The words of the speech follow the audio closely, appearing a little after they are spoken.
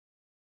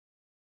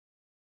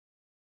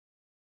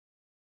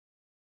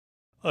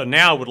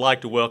Now I would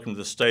like to welcome to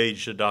the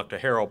stage Dr.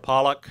 Harold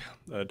Pollack.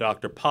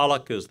 Dr.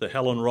 Pollack is the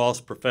Helen Ross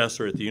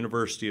Professor at the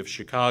University of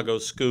Chicago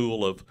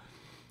School of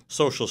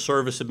Social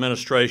Service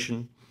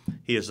Administration.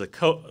 He is the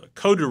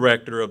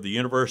co-director of the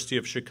University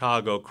of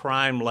Chicago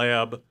Crime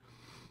Lab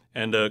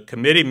and a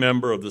committee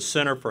member of the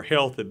Center for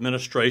Health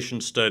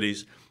Administration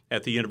Studies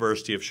at the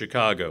University of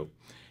Chicago.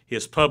 He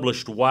has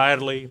published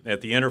widely at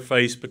the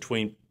interface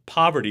between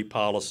poverty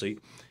policy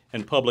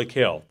and public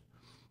health.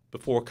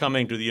 Before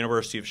coming to the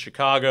University of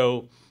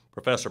Chicago,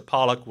 Professor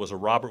Pollack was a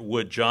Robert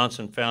Wood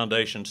Johnson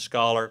Foundation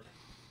Scholar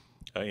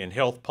in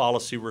health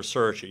policy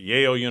research at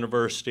Yale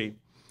University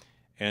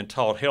and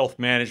taught health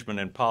management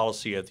and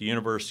policy at the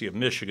University of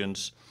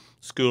Michigan's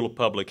School of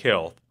Public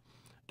Health.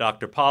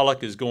 Dr.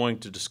 Pollack is going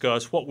to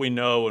discuss what we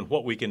know and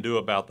what we can do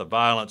about the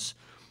violence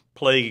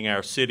plaguing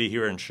our city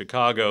here in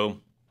Chicago.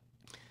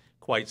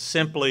 Quite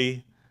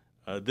simply,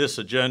 this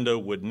agenda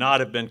would not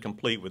have been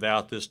complete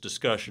without this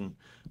discussion.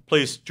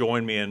 Please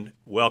join me in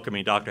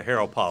welcoming Dr.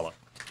 Harold Pollack.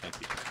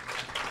 Thank you.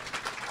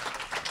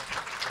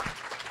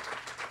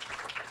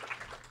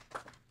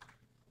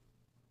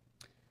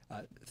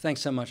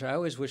 Thanks so much. I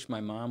always wish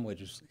my mom would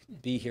just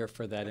be here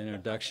for that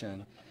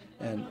introduction,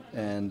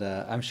 and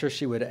I'm sure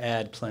she would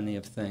add plenty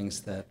of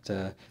things that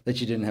that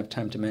you didn't have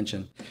time to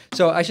mention.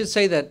 So I should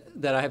say that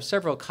I have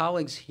several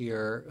colleagues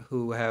here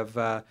who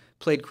have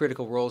played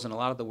critical roles in a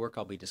lot of the work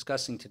I'll be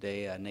discussing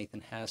today.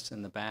 Nathan Hess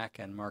in the back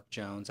and Mark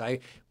Jones.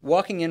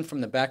 Walking in from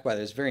the back, by the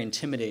way, it's very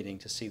intimidating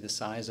to see the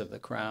size of the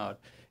crowd.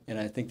 And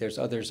I think there's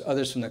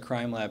others from the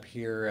crime lab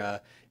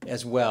here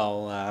as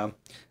well.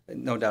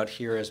 No doubt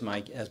here as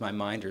my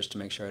minders to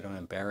make sure I don't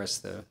embarrass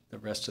the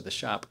rest of the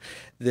shop.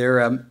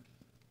 I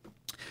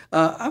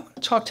want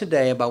to talk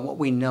today about what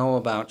we know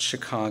about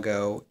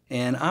Chicago.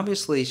 And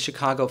obviously,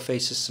 Chicago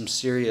faces some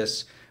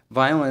serious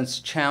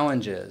violence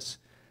challenges.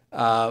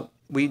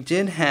 We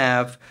did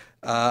have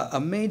a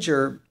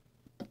major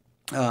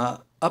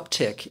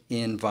uptick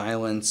in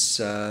violence,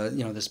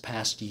 this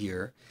past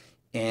year.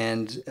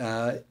 And,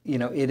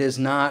 it is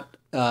not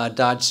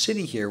Dodge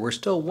City here. We're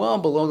still well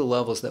below the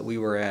levels that we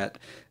were at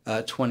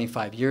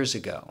 25 years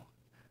ago.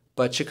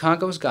 But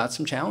Chicago's got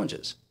some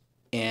challenges.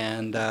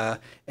 And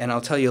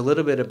I'll tell you a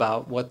little bit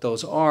about what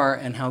those are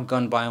and how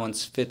gun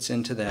violence fits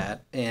into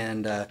that.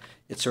 And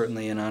it's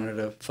certainly an honor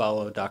to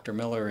follow Dr.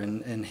 Miller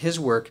and his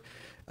work.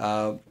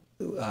 And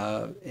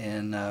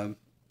I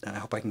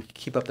hope I can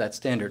keep up that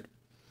standard.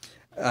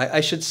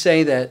 I should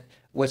say that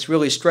what's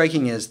really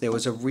striking is there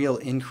was a real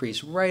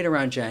increase right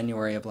around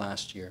January of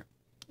last year.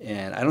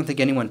 And I don't think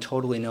anyone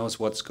totally knows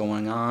what's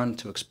going on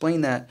to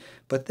explain that,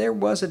 but there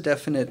was a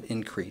definite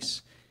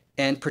increase.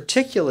 And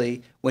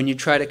particularly when you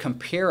try to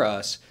compare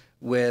us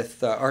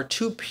with our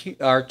two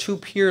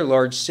peer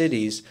large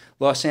cities,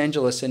 Los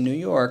Angeles and New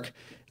York,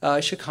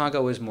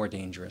 Chicago is more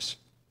dangerous.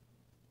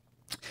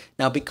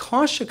 Now,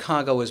 because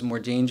Chicago is more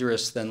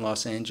dangerous than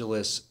Los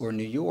Angeles or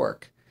New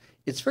York,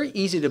 it's very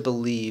easy to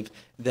believe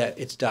that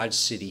it's Dodge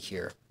City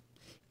here.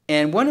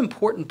 And one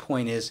important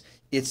point is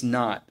it's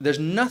not. There's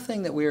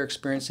nothing that we are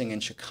experiencing in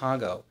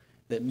Chicago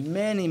that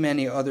many,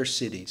 many other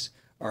cities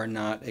are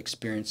not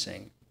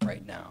experiencing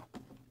right now.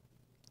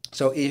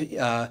 So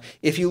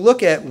if you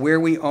look at where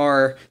we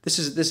are, this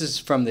is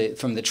from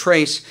the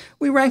trace,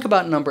 we rank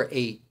about number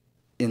 8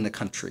 in the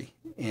country.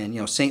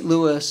 And St.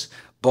 Louis,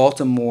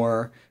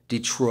 Baltimore,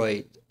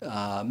 Detroit,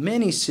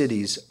 many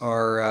cities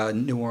are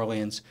New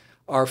Orleans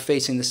are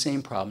facing the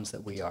same problems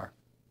that we are,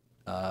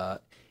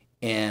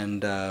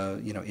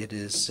 it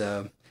is,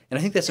 and I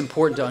think that's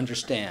important to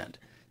understand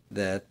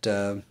that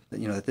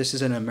that this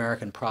is an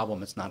American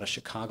problem. It's not a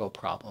Chicago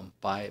problem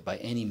by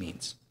any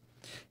means.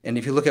 And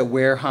if you look at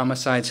where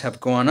homicides have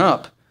gone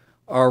up,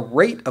 our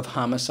rate of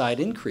homicide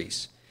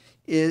increase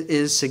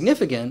is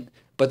significant.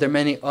 But there are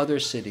many other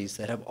cities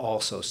that have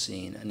also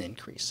seen an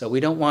increase. So we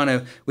don't want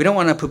to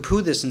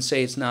poo-poo this and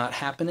say it's not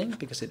happening,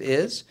 because it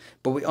is.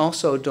 But we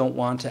also don't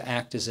want to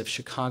act as if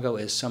Chicago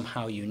is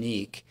somehow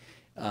unique,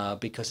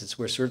 because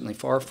we're certainly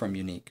far from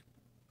unique.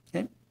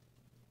 Okay?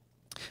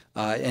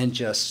 And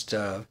just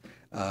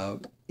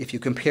if you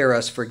compare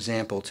us, for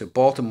example, to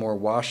Baltimore,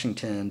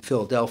 Washington,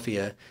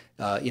 Philadelphia,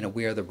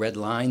 we are the red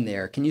line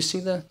there. Can you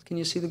see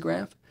the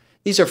graph?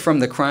 These are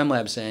from the Crime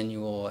Lab's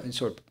annual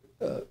sort of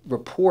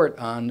report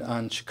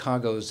on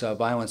Chicago's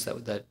violence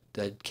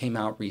that came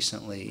out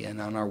recently, and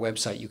on our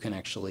website you can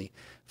actually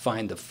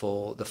find the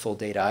full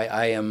data.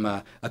 I am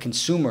a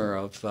consumer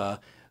of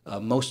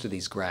most of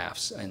these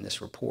graphs in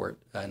this report,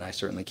 and I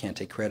certainly can't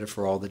take credit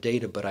for all the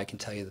data, but I can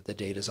tell you that the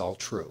data is all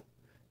true.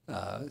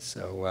 Now,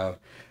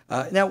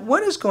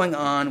 what is going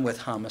on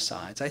with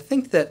homicides? I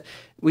think that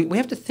we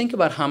have to think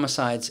about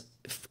homicides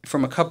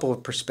from a couple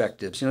of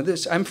perspectives.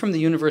 I'm from the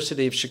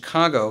University of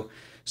Chicago.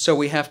 So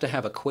we have to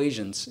have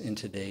equations in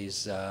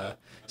today's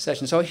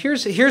session. So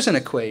here's an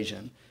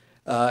equation,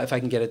 if I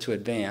can get it to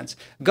advance.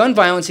 Gun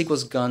violence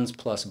equals guns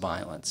plus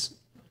violence.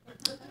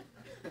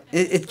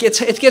 It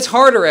gets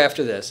harder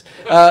after this.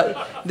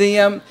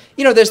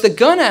 There's the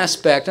gun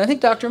aspect, and I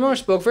think Dr. Miller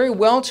spoke very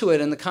well to it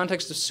in the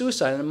context of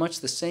suicide, and much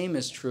the same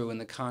is true in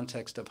the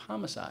context of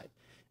homicide.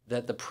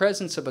 that the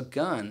presence of a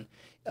gun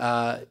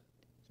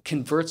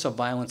converts a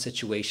violent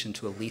situation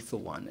to a lethal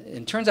one. And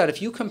it turns out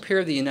if you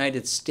compare the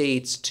United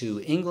States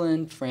to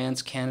England,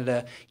 France,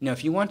 Canada,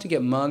 if you want to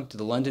get mugged to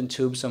the London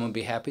Tube, someone would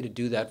be happy to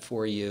do that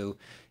for you.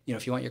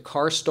 If you want your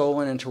car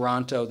stolen in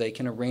Toronto, they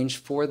can arrange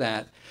for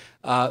that.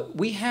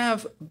 We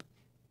have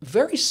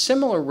very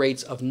similar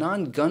rates of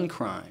non-gun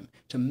crime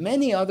to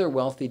many other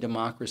wealthy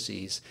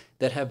democracies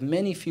that have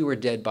many fewer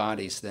dead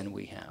bodies than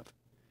we have.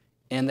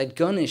 And that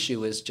gun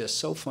issue is just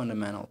so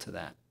fundamental to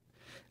that.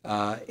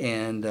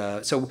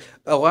 So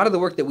a lot of the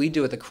work that we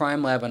do at the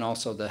crime lab and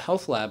also the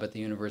health lab at the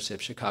University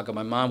of Chicago,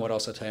 my mom would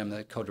also tell you I'm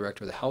the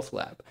co-director of the health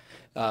lab,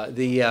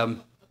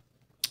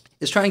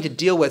 is trying to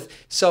deal with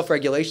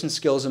self-regulation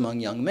skills among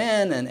young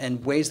men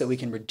and ways that we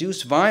can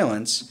reduce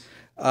violence,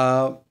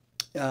 and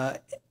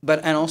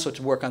also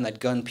to work on that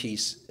gun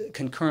piece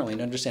concurrently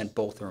and understand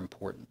both are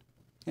important.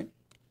 Okay?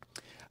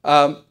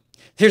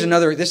 Here's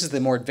another, this is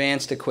the more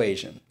advanced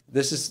equation.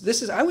 This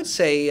is I would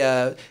say,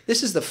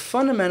 this is the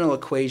fundamental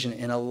equation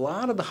in a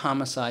lot of the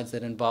homicides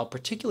that involve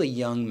particularly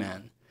young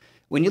men.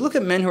 When you look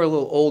at men who are a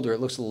little older, it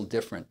looks a little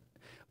different.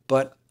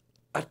 But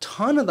a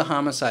ton of the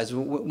homicides,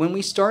 when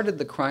we started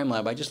the crime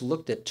lab, I just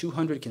looked at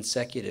 200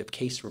 consecutive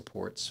case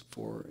reports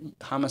for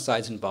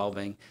homicides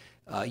involving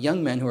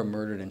young men who were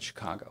murdered in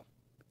Chicago,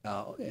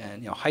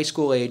 and high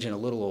school age and a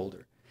little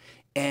older.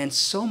 And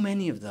so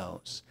many of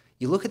those,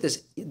 you look at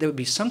this, there would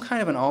be some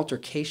kind of an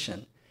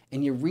altercation,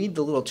 and you read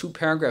the little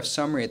 2-paragraph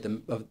summary at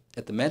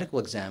the medical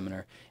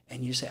examiner,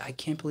 and you say, I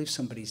can't believe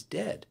somebody's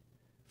dead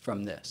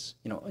from this.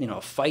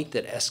 A fight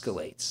that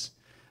escalates.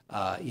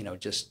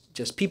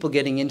 Just people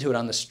getting into it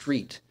on the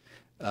street.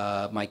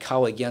 My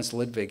colleague Jens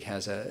Lidvig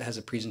has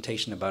a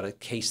presentation about a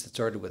case that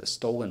started with a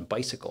stolen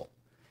bicycle,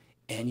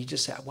 and you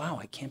just say, wow,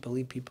 I can't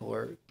believe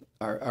people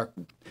are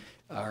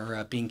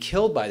being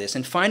killed by this.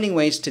 And finding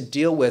ways to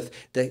deal with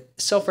the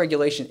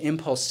self-regulation,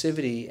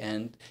 impulsivity,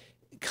 and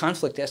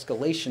conflict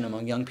escalation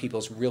among young people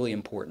is really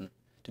important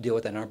to deal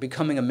with that. And our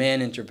Becoming a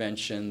Man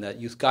intervention that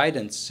Youth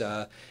Guidance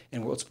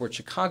and World Sports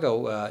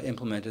Chicago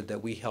implemented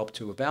that we helped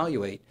to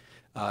evaluate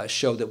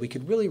showed that we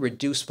could really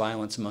reduce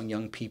violence among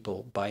young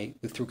people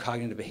through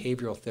cognitive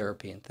behavioral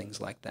therapy and things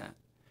like that.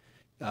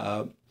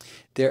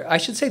 I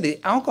should say the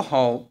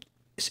alcohol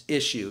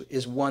issue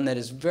is one that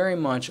is very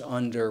much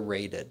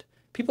underrated.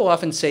 People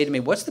often say to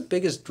me, what's the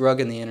biggest drug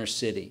in the inner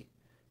city?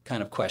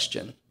 Kind of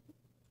question.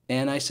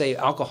 And I say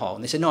alcohol.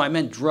 And they say, no, I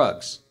meant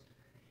drugs.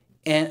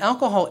 And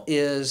alcohol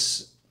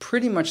is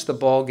pretty much the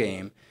ball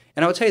game.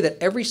 And I will tell you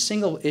that every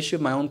single issue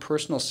of my own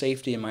personal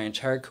safety in my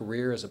entire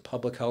career as a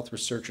public health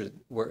researcher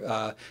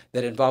that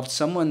involved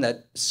someone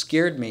that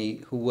scared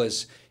me who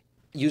was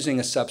using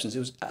a substance, it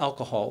was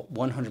alcohol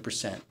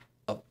 100%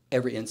 of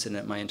every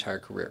incident in my entire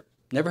career.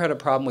 Never had a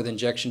problem with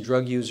injection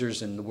drug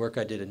users and the work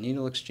I did at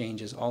needle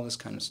exchanges, all this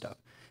kind of stuff.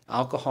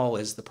 Alcohol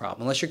is the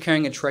problem. Unless you're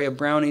carrying a tray of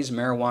brownies,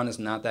 marijuana is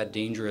not that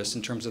dangerous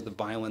in terms of the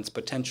violence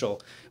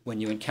potential when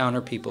you encounter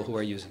people who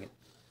are using it.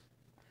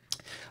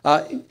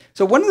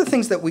 So one of the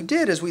things that we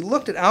did is we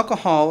looked at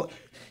alcohol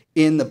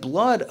in the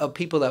blood of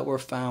people that were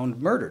found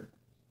murdered.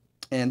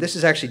 And this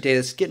is actually data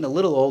that's getting a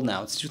little old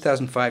now. It's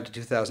 2005 to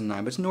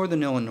 2009, but it's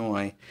Northern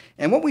Illinois.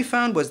 And what we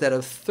found was that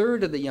a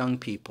third of the young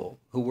people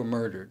who were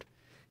murdered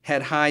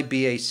had high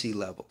BAC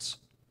levels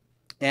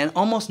and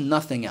almost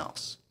nothing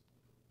else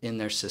in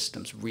their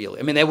systems, really.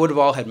 I mean, they would have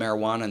all had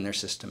marijuana in their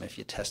system if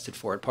you tested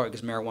for it, partly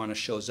because marijuana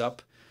shows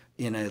up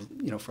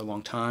for a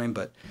long time.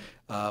 But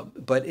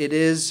it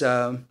is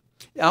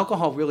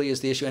alcohol really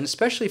is the issue, and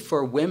especially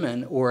for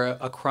women or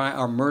a crime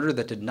or murder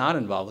that did not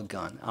involve a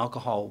gun,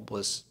 alcohol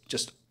was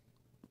just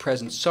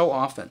present so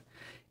often.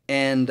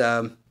 And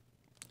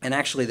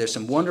actually, there's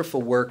some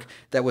wonderful work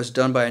that was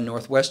done by a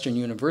Northwestern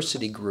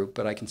University group,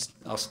 but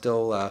I'll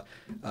still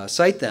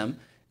cite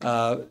them.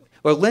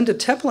 Well, Linda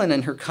Teplin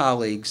and her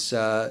colleagues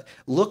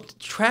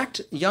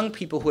tracked young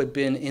people who had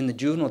been in the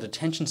juvenile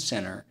detention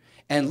center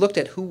and looked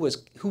at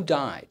who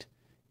died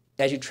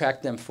as you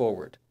tracked them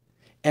forward.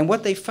 And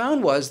what they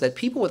found was that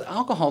people with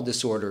alcohol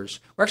disorders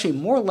were actually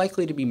more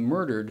likely to be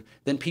murdered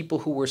than people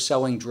who were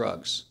selling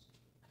drugs,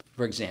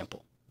 for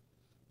example.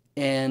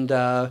 And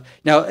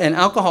and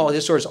alcohol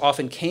disorders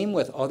often came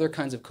with other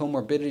kinds of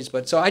comorbidities.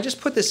 But so I just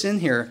put this in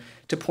here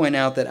to point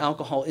out that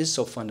alcohol is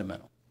so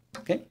fundamental.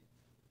 Okay.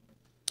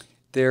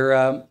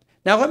 Now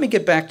let me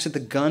get back to the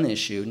gun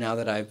issue. Now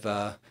that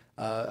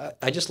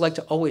I just like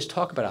to always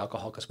talk about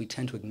alcohol because we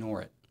tend to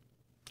ignore it.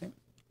 Okay.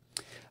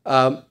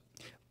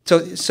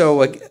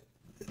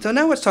 So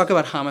now let's talk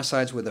about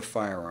homicides with a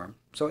firearm.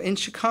 So in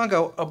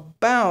Chicago,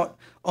 about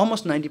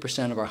almost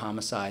 90% of our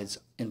homicides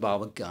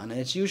involve a gun, and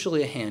it's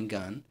usually a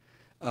handgun.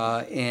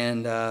 That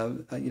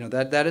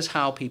is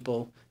how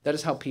people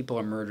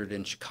are murdered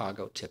in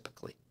Chicago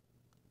typically.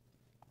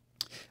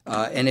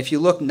 And if you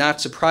look,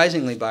 not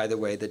surprisingly, by the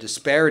way, the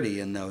disparity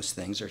in those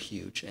things are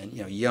huge. And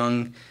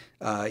young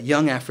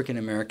African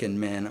American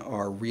men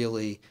are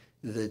really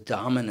the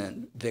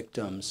dominant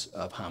victims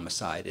of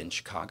homicide in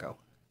Chicago.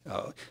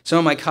 Some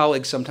of my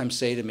colleagues sometimes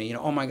say to me, you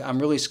know, oh my, I'm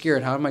really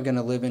scared. How am I going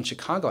to live in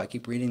Chicago? I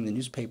keep reading the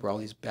newspaper, all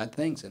these bad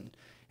things. And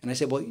I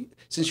say, well,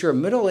 since you're a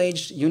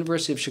middle-aged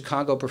University of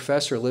Chicago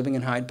professor living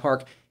in Hyde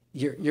Park,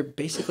 you're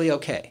basically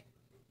okay.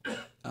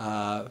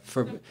 But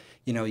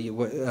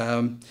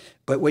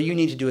what you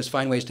need to do is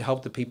find ways to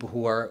help the people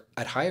who are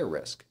at higher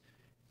risk.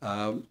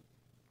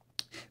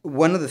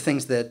 One of the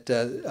things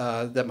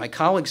that my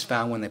colleagues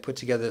found when they put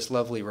together this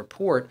lovely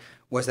report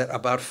was that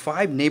about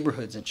 5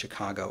 neighborhoods in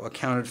Chicago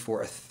accounted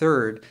for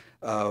 1/3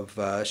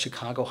 of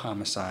Chicago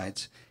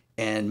homicides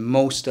and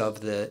most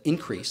of the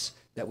increase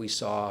that we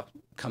saw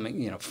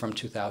coming, from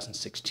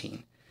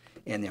 2016.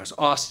 And there's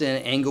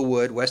Austin,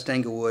 Englewood, West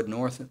Englewood,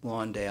 North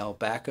Lawndale,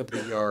 back of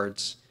the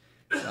yards.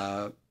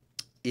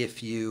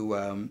 If you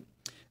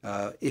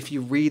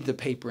read the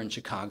paper in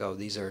Chicago,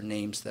 these are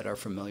names that are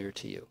familiar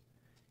to you.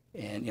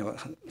 And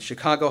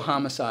Chicago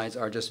homicides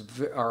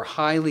are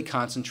highly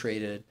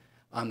concentrated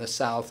on the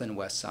south and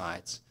west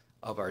sides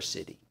of our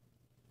city,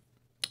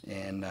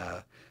 and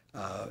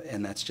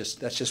that's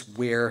just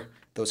where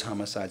those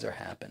homicides are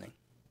happening.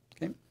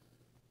 Okay.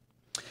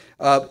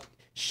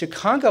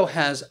 Chicago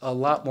has a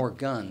lot more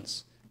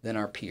guns than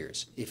our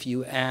peers. If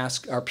you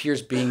ask, our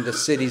peers being the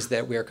cities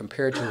that we are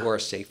compared to who are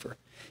safer.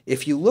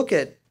 If you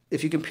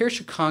compare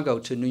Chicago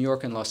to New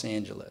York and Los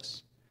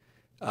Angeles,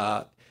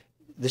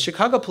 the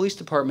Chicago Police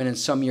Department in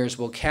some years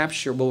will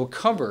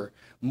recover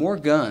more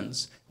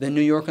guns than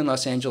New York and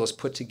Los Angeles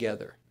put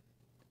together.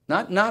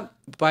 Not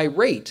by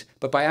rate,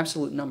 but by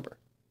absolute number.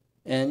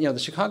 And the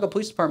Chicago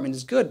Police Department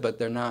is good, but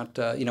they're not.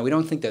 We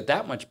don't think they're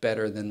that much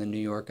better than the New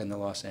York and the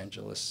Los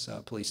Angeles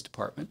Police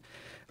Department.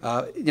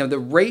 The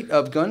rate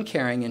of gun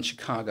carrying in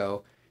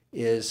Chicago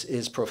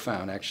is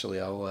profound.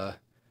 Actually, I'll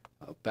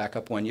back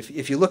up one.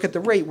 If you look at the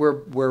rate,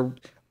 we're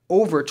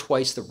over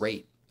twice the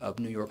rate of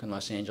New York and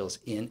Los Angeles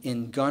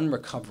in gun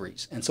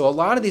recoveries. And so a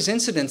lot of these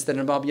incidents that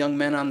involve young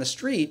men on the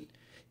street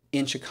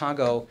in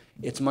Chicago,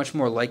 it's much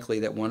more likely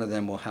that one of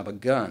them will have a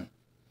gun.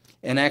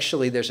 And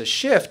actually, there's a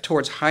shift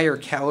towards higher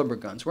caliber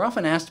guns. We're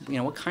often asked,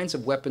 what kinds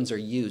of weapons are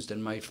used,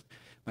 and my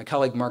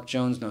colleague Mark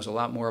Jones knows a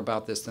lot more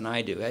about this than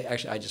I do.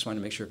 I just wanted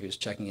to make sure if he was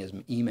checking his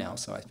email,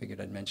 so I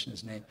figured I'd mention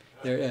his name.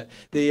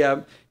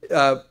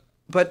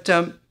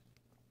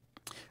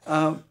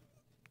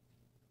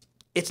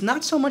 It's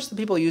not so much the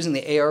people using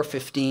the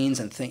AR-15s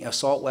and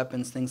assault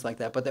weapons, things like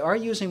that, but they are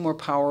using more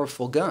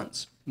powerful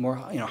guns, more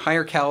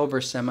higher caliber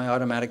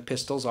semi-automatic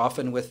pistols,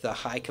 often with the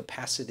high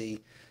capacity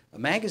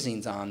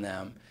magazines on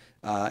them,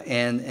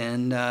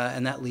 and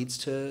that leads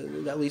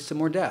to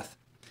more death.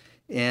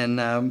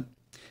 And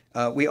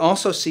we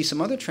also see some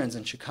other trends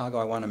in Chicago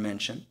I want to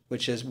mention,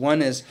 which is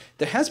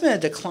there has been a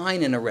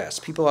decline in arrests.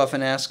 People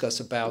often ask us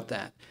about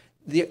that.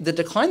 The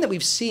decline that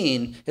we've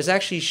seen is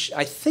actually,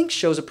 I think,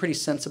 shows a pretty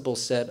sensible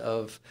set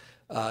of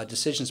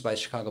decisions by the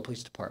Chicago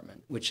Police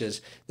Department, which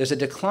is there's a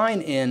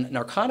decline in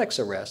narcotics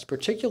arrests,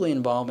 particularly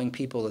involving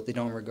people that they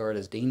don't regard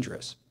as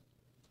dangerous.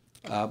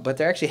 But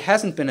there actually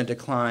hasn't been a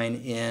decline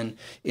in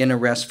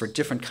arrests for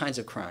different kinds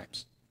of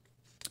crimes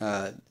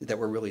that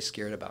we're really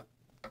scared about.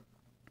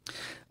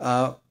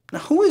 Now,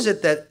 who is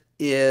it that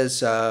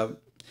is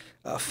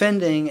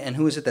offending, and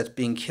who is it that's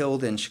being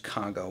killed in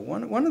Chicago?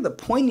 One of the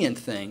poignant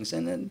things,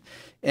 and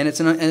as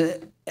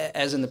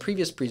in the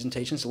previous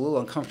presentation, it's a little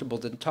uncomfortable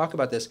to talk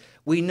about this.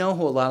 We know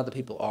who a lot of the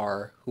people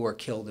are who are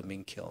killed and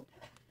being killed.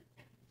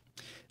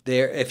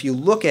 If you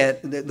look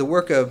at the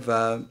work of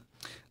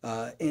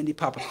Andy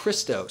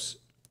Papachristos,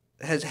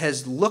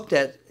 has looked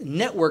at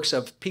networks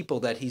of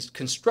people that he's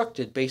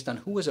constructed based on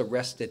who was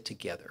arrested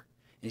together.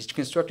 And he's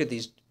constructed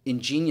these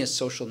ingenious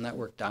social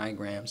network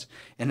diagrams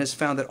and has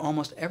found that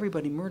almost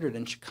everybody murdered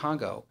in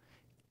Chicago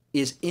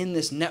is in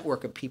this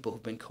network of people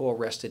who've been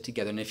co-arrested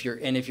together. And if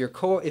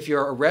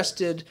you're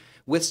arrested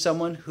with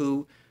someone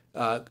who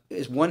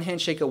is one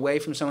handshake away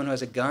from someone who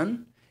has a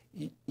gun,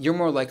 you're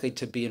more likely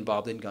to be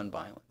involved in gun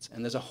violence.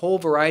 And there's a whole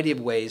variety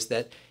of ways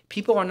that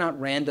people are not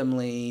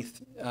randomly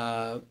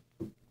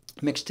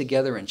mixed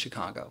together in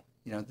Chicago.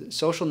 The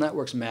social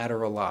networks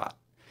matter a lot.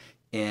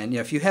 And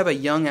if you have a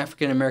young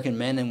African American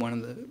man in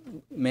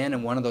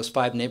one of those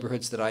 5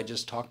 neighborhoods that I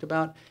just talked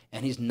about,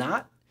 and he's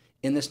not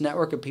in this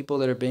network of people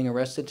that are being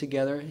arrested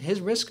together, his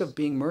risk of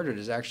being murdered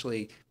is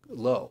actually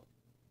low.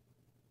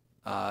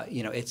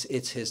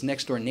 It's his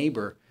next door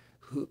neighbor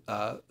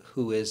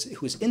who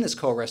is in this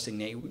co-arresting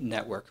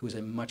network who is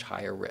a much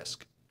higher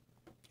risk.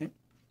 Okay?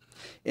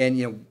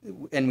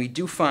 And we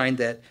do find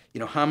that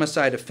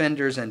homicide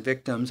offenders and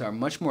victims are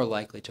much more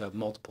likely to have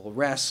multiple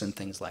arrests and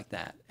things like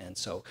that. And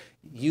so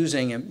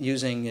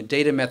using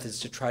data methods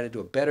to try to do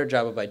a better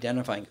job of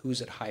identifying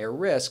who's at higher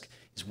risk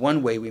is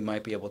one way we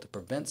might be able to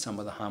prevent some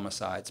of the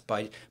homicides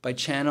by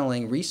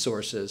channeling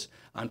resources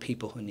on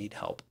people who need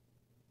help.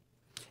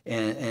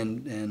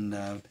 And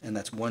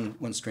that's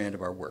one strand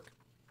of our work.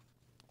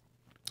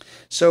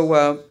 So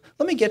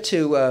let me get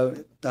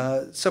to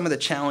some of the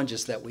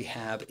challenges that we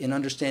have in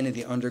understanding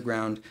the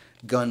underground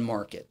gun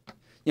market.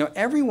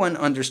 everyone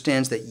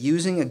understands that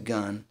using a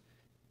gun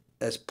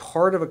as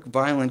part of a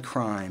violent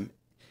crime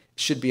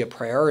should be a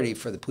priority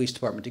for the police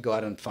department to go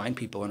out and find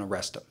people and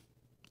arrest them.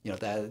 You know,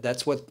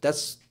 that's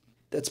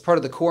part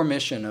of the core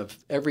mission of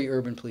every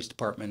urban police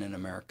department in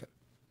America.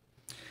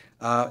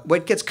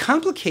 What gets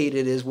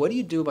complicated is, what do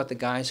you do about the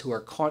guys who are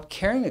caught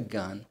carrying a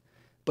gun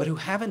but who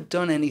haven't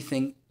done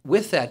anything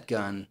with that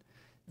gun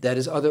that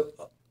is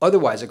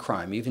otherwise a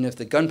crime, even if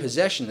the gun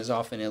possession is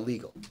often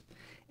illegal?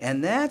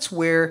 And that's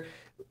where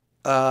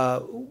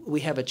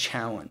we have a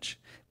challenge,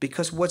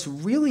 because what's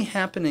really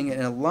happening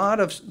in a lot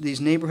of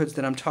these neighborhoods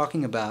that I'm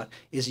talking about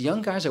is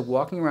young guys are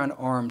walking around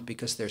armed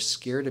because they're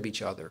scared of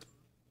each other.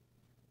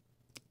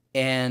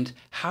 And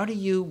how do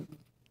you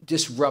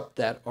disrupt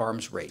that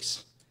arms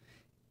race?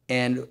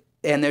 And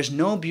there's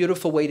no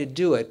beautiful way to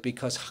do it,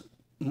 because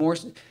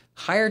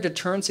higher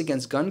deterrence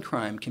against gun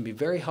crime can be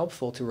very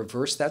helpful to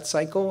reverse that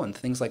cycle, and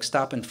things like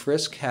stop and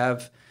frisk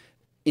have,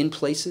 in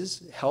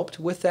places, helped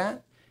with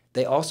that.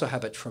 They also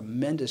have a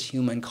tremendous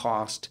human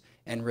cost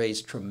and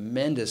raise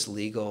tremendous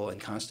legal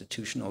and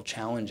constitutional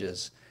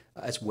challenges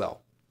as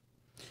well.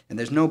 And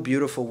there's no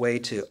beautiful way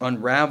to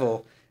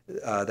unravel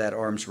that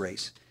arms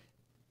race.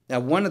 Now,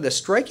 one of the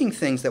striking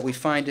things that we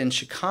find in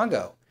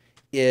Chicago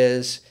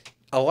is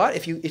a lot.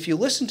 If you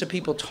listen to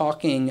people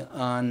talking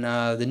on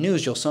the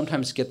news, you'll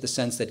sometimes get the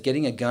sense that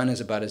getting a gun is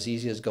about as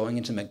easy as going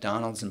into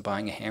McDonald's and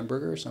buying a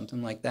hamburger or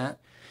something like that.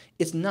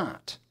 It's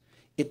not.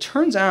 It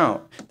turns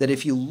out that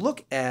if you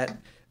look at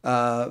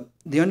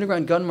the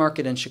underground gun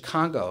market in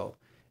Chicago,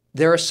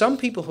 there are some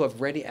people who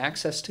have ready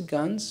access to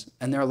guns,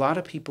 and there are a lot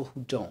of people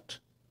who don't.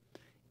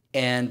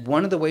 And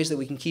one of the ways that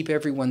we can keep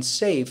everyone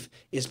safe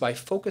is by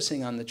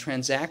focusing on the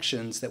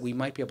transactions that we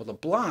might be able to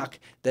block,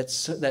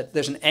 that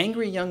there's an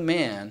angry young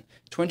man,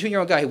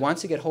 22-year-old guy, who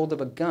wants to get hold of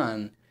a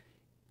gun,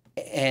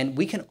 and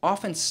we can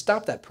often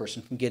stop that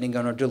person from getting a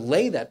gun or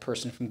delay that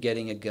person from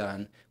getting a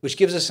gun, which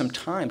gives us some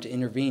time to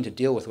intervene to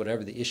deal with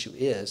whatever the issue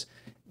is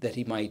that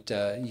he might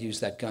use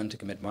that gun to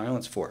commit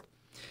violence for.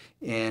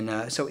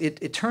 And so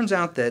it turns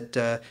out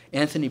that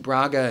Anthony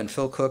Braga and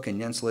Phil Cook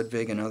and Jens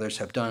Lidvig and others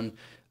have done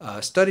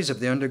studies of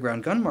the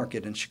underground gun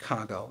market in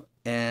Chicago.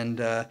 And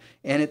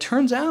it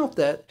turns out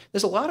that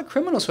there's a lot of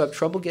criminals who have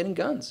trouble getting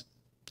guns.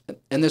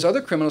 And there's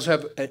other criminals who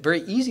have a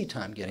very easy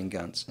time getting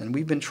guns. And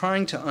we've been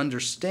trying to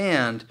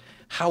understand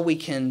how we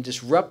can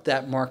disrupt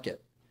that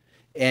market.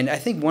 And I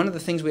think one of the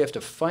things we have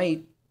to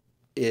fight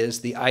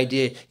is the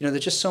idea,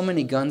 there's just so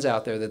many guns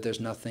out there that there's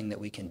nothing that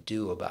we can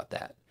do about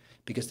that,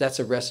 because that's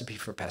a recipe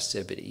for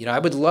passivity. I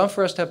would love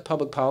for us to have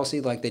public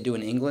policy like they do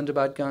in England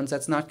about guns.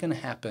 That's not going to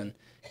happen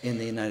in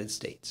the United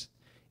States.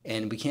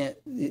 And we can't,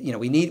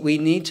 we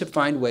need to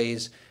find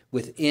ways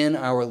within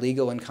our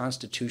legal and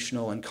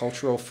constitutional and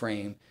cultural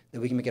frame that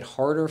we can make it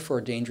harder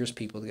for dangerous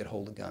people to get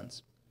hold of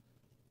guns.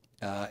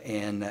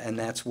 And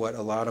that's what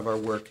a lot of our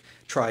work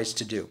tries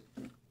to do.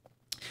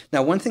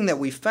 Now, one thing that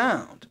we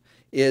found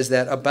is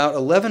that about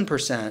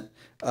 11%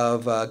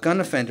 of gun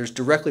offenders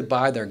directly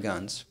buy their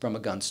guns from a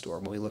gun store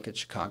when we look at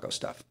Chicago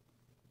stuff.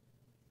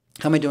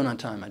 How am I doing on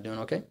time? Am I doing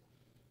okay?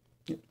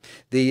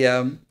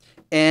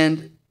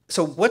 And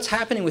so what's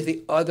happening with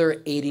the other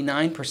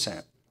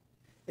 89%?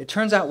 It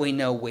turns out we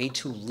know way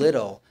too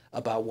little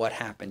about what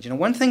happens.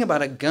 One thing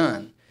about a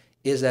gun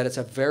is that it's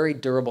a very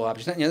durable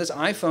object. This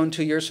iPhone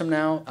 2 years from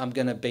now, I'm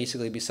going to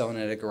basically be selling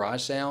it at a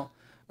garage sale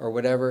or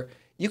whatever.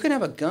 You can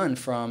have a gun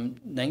from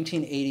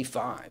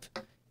 1985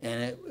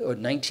 or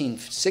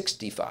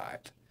 1965,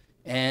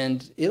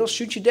 and it'll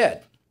shoot you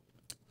dead.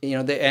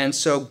 And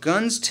so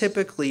guns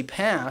typically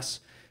pass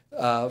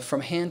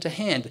from hand to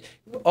hand.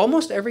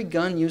 Almost every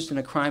gun used in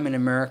a crime in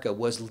America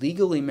was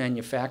legally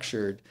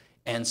manufactured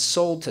and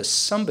sold to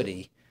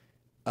somebody,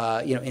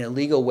 in a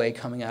legal way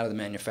coming out of the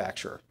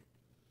manufacturer.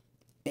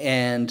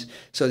 And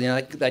so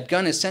that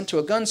gun is sent to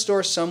a gun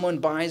store, someone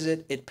buys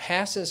it, it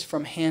passes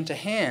from hand to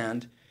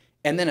hand,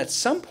 and then at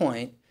some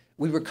point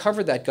we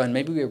recover that gun.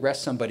 Maybe we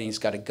arrest somebody and he's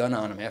got a gun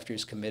on him after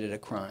he's committed a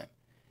crime.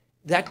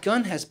 That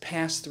gun has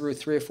passed through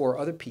 3 or 4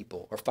 other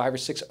people, or 5 or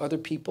 6 other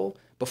people,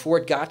 before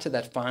it got to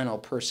that final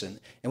person.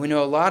 And we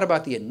know a lot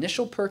about the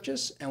initial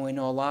purchase, and we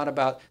know a lot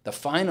about the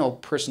final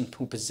person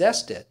who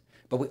possessed it,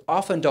 but we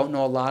often don't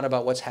know a lot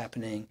about what's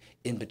happening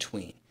in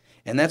between.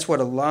 And that's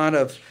what a lot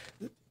of,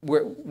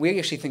 we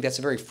actually think that's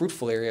a very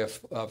fruitful area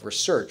of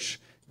research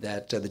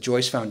that the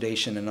Joyce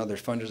Foundation and other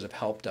funders have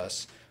helped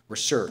us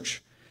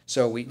research.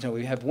 So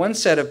we have one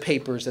set of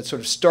papers that sort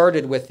of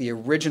started with the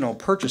original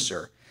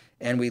purchaser,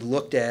 and we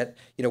looked at,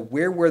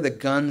 where were the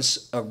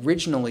guns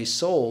originally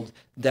sold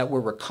that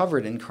were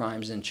recovered in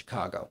crimes in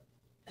Chicago.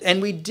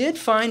 And we did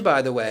find,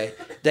 by the way,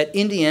 that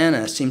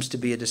Indiana seems to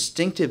be a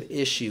distinctive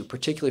issue,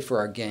 particularly for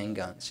our gang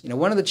guns.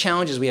 One of the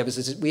challenges we have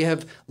is we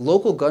have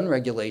local gun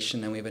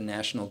regulation and we have a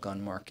national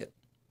gun market.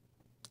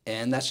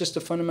 And that's just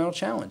a fundamental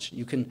challenge.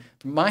 From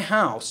my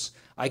house,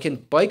 I can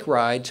bike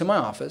ride to my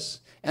office,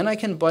 and I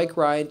can bike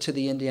ride to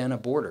the Indiana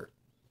border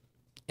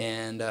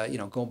and,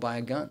 go buy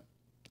a gun.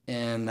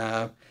 And,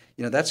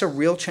 that's a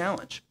real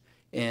challenge.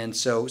 And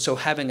so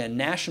having a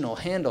national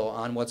handle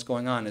on what's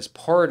going on is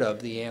part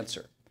of the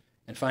answer.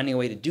 And finding a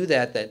way to do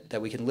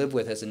that we can live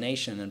with as a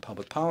nation and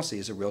public policy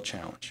is a real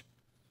challenge.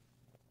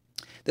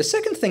 The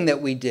second thing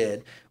that we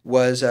did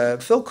was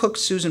Phil Cook,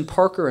 Susan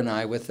Parker, and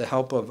I, with the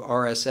help of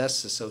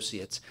RSS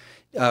Associates,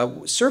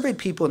 surveyed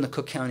people in the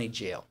Cook County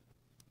Jail.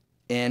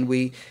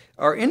 And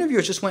our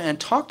interviewers just went and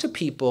talked to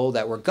people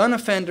that were gun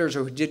offenders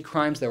or who did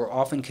crimes that were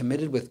often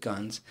committed with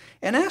guns,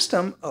 and asked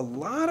them a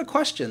lot of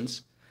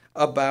questions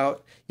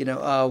about,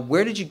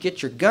 where did you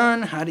get your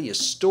gun? How do you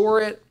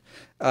store it?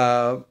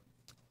 How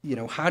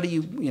do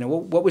you,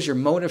 what was your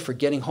motive for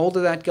getting hold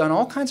of that gun?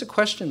 All kinds of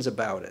questions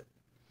about it.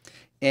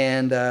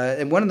 And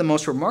one of the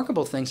most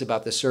remarkable things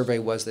about the survey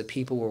was that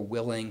people were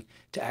willing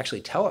to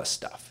actually tell us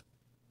stuff.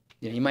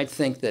 You might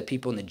think that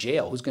people in the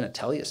jail, who's going to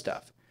tell you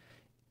stuff?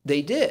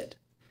 They did.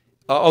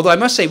 Although I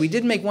must say, we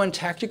did make one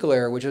tactical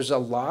error, which was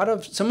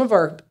some of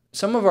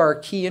our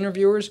key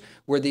interviewers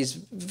were these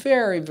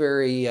very,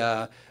 very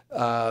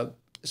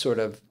sort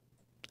of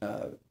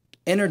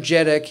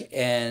energetic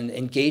and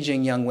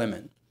engaging young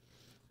women.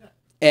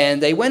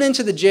 And they went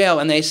into the jail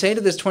and they say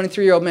to this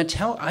 23-year-old man,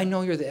 I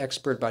know you're the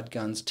expert about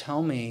guns.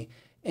 Tell me,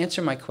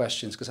 answer my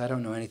questions because I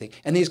don't know anything.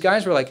 And these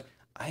guys were like,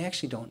 I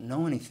actually don't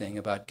know anything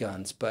about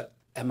guns, but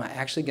am I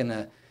actually going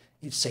to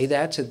say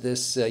that to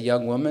this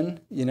young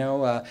woman?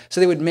 So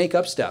they would make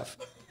up stuff.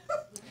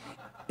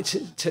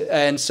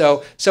 And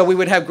so we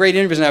would have great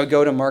interviews, and I would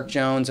go to Mark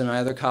Jones and my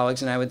other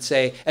colleagues, and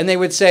they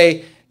would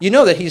say, you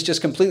know that he's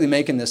just completely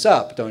making this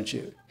up, don't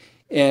you?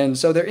 And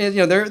so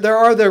there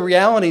are the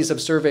realities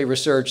of survey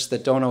research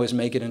that don't always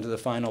make it into the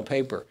final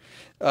paper.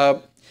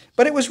 But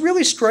it was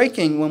really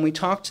striking when we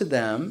talked to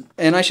them,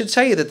 and I should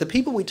tell you that the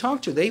people we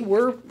talked to, they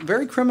were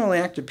very criminally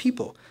active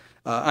people.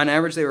 On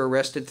average, they were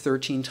arrested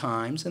 13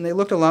 times, and they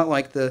looked a lot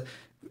like the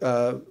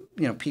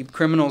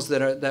criminals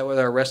that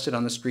were arrested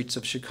on the streets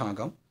of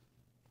Chicago.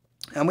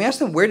 And we asked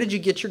them, where did you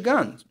get your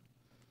guns?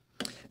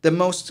 The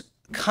most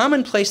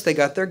common place they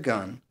got their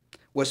gun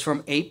was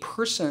from a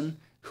person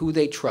who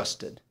they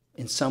trusted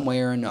in some way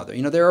or another.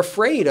 They're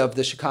afraid of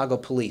the Chicago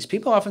police.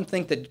 People often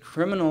think that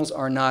criminals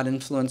are not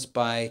influenced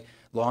by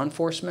law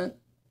enforcement,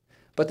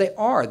 but they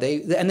are.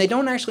 And they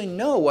don't actually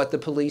know what the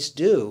police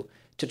do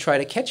to try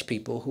to catch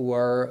people who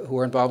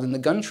are involved in the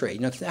gun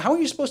trade. How are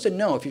you supposed to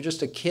know if you're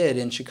just a kid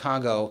in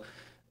Chicago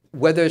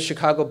whether the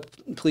Chicago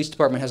Police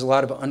Department has a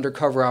lot of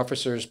undercover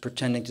officers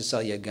pretending to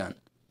sell you a gun?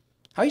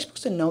 How are you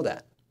supposed to know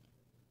that?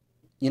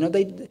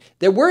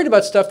 They're worried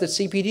about stuff that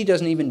CPD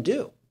doesn't even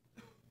do.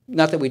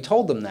 Not that we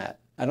told them that.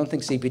 I don't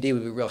think CPD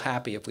would be real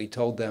happy if we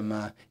told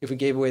them, if we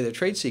gave away their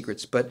trade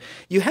secrets. But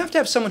you have to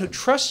have someone who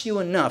trusts you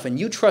enough and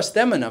you trust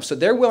them enough so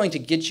they're willing to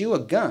get you a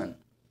gun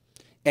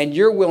and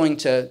you're willing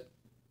to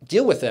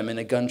deal with them in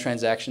a gun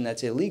transaction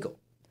that's illegal.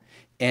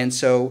 And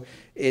so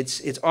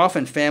it's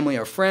often family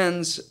or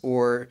friends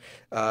or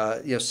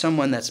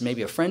someone that's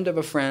maybe a friend of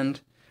a friend.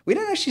 We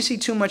don't actually see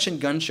too much in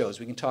gun shows.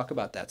 We can talk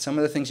about that. Some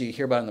of the things you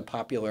hear about in the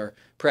popular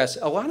press,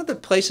 a lot of the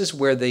places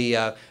where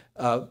the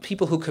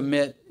people who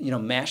commit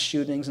mass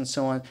shootings and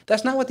so on,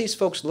 that's not what these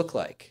folks look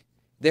like.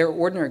 They're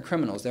ordinary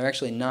criminals. They're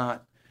actually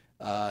not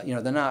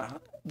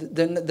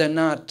they're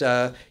not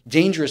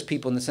dangerous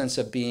people in the sense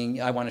of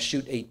being, I want to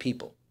shoot 8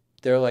 people.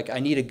 They're like, I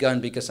need a gun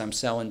because I'm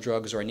selling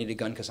drugs, or I need a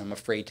gun because I'm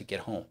afraid to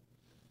get home.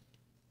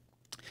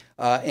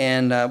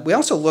 We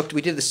also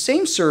we did the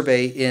same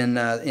survey in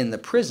the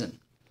prison.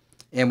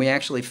 And we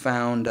actually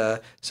found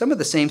some of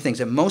the same things.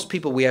 And most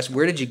people we asked,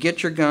 where did you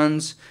get your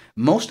guns?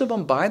 Most of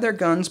them buy their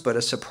guns, but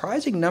a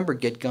surprising number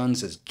get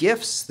guns as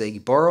gifts. They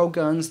borrow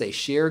guns. They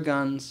share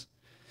guns.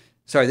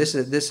 Sorry, this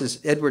is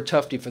Edward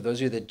Tufte, for those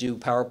of you that do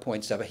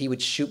PowerPoint stuff. He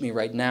would shoot me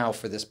right now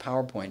for this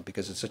PowerPoint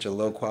because it's such a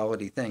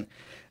low-quality thing.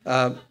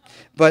 But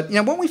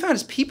what we found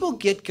is people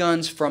get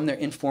guns from their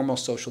informal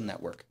social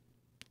network.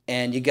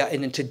 And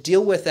to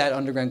deal with that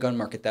underground gun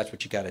market, that's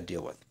what you got to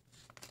deal with.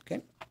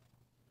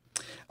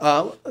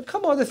 A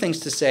couple other things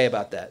to say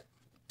about that.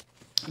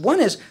 One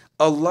is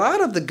a lot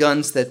of the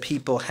guns that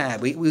people had.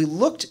 We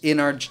looked in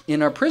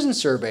our prison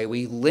survey.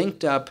 We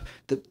linked up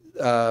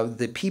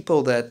the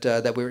people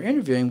that we were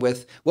interviewing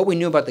with what we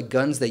knew about the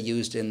guns they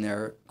used in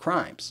their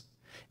crimes.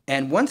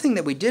 And one thing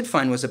that we did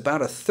find was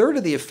about 1/3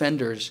 of the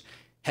offenders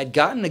had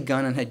gotten a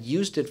gun and had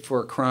used it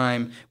for a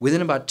crime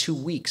within about 2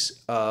 weeks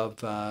of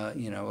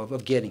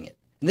getting it.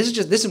 And this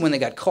is when they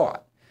got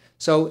caught.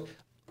 So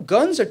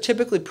guns are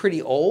typically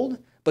pretty old.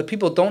 But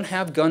people don't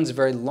have guns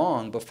very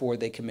long before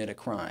they commit a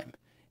crime.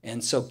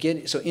 And so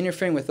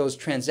interfering with those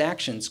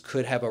transactions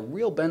could have a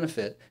real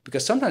benefit,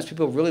 because sometimes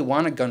people really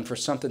want a gun for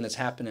something that's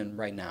happening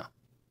right now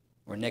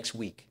or next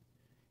week.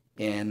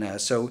 And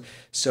what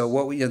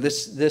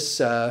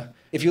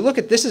if you look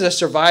at this is a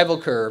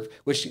survival curve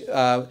which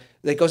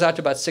that goes out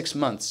to about 6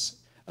 months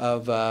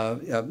of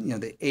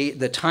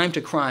the time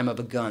to crime of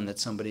a gun that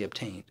somebody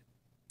obtained.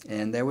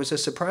 And there was a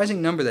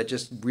surprising number that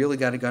just really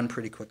got a gun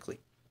pretty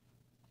quickly.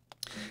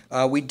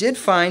 We did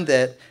find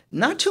that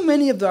not too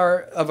many of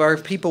our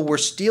people were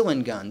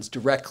stealing guns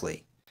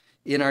directly.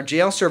 In our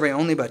jail survey,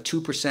 only about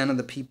 2% of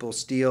the people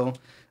steal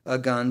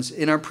guns.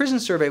 In our prison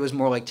survey, it was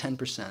more like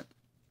 10%.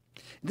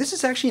 This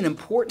is actually an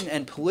important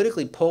and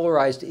politically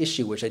polarized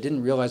issue, which I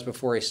didn't realize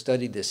before I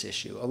studied this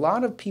issue. A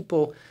lot of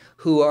people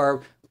who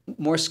are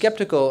more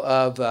skeptical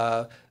of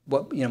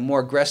what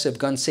more aggressive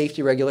gun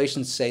safety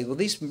regulations say, well,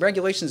 these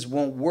regulations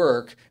won't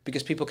work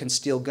because people can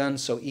steal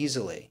guns so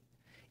easily.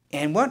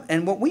 And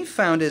what we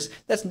found is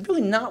that's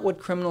really not what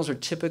criminals are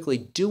typically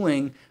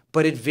doing,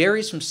 but it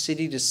varies from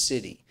city to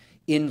city.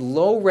 In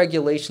low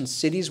regulation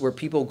cities where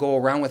people go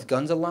around with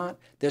guns a lot,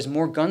 there's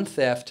more gun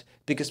theft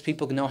because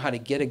people know how to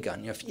get a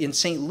gun. In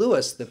St.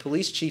 Louis, the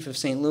police chief of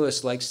St.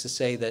 Louis likes to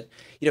say that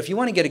if you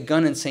want to get a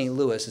gun in St.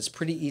 Louis, it's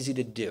pretty easy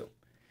to do.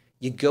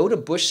 You go to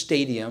Busch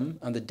Stadium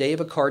on the day of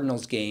a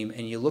Cardinals game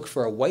and you look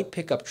for a white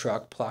pickup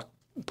truck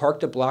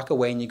parked a block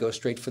away and you go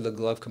straight for the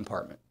glove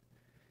compartment.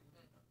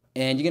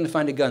 And you're going to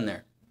find a gun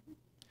there.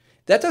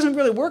 That doesn't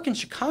really work in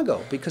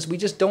Chicago because we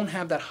just don't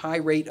have that high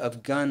rate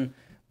of gun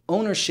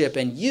ownership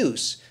and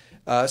use.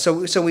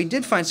 So we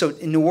did find, so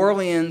in New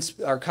Orleans,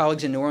 our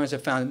colleagues in New Orleans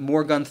have found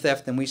more gun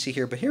theft than we see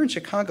here. But here in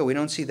Chicago, we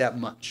don't see that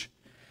much.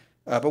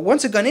 But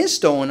once a gun is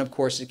stolen, of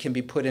course, it can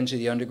be put into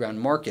the underground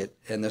market.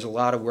 And there's a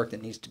lot of work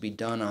that needs to be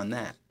done on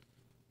that.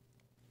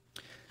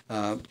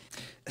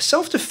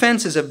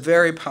 Self-defense is a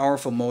very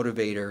powerful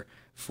motivator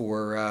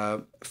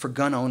for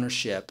gun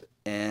ownership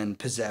and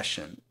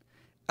possession.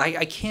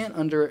 I can't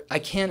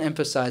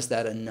emphasize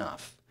that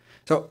enough.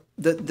 So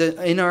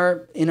in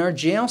our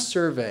jail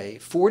survey,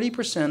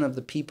 40% of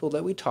the people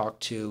that we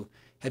talked to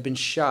had been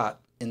shot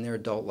in their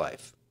adult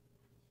life.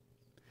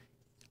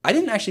 I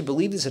didn't actually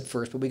believe this at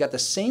first, but we got the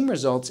same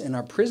results in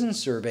our prison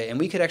survey, and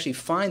we could actually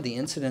find the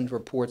incident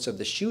reports of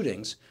the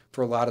shootings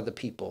for a lot of the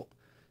people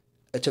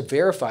to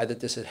verify that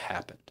this had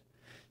happened.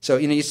 So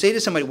you say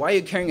to somebody, "Why are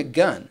you carrying a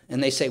gun?"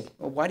 And they say,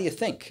 "Well, why do you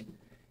think?"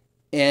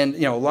 And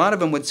a lot of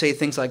them would say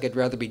things like, "I'd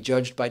rather be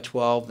judged by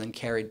 12 than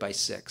carried by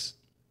 6."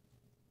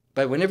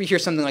 But whenever you hear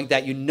something like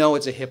that, you know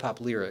it's a hip hop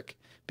lyric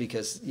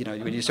because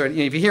when you start,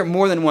 if you hear it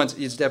more than once,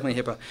 it's definitely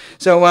hip hop.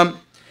 So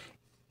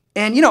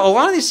and a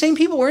lot of these same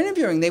people we're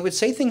interviewing, they would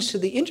say things to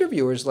the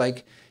interviewers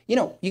like, you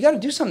got to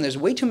do something. There's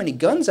way too many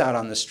guns out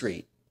on the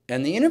street.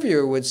 And the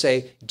interviewer would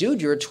say,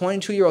 "Dude, you're a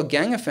 22-year-old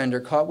gang offender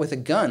caught with a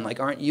gun.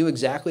 Like, aren't you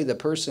exactly the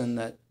person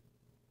that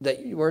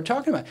you were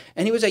talking about?"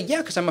 And he would say,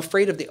 "Yeah, because I'm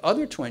afraid of the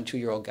other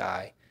 22-year-old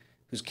guy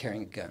who's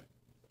carrying a gun."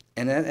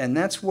 And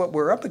that's what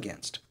we're up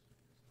against.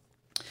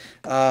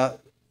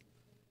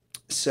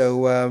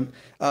 So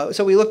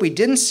we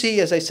didn't see,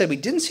 as I said, we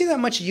didn't see that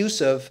much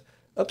use of,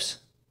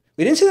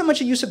 we didn't see that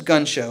much use of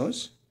gun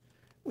shows.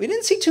 We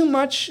didn't see too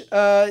much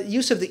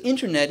use of the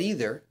internet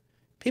either.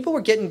 People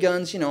were getting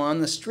guns, on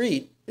the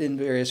street in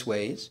various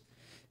ways.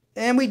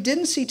 And we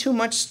didn't see too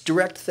much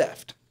direct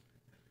theft.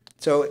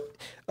 So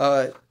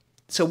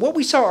what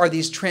we saw are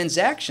these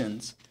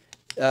transactions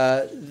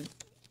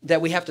that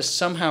we have to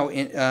somehow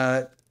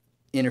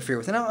interfere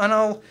with.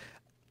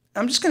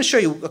 I'm just going to show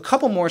you a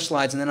couple more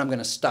slides, and then I'm going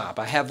to stop.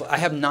 I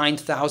have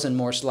 9,000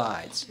 more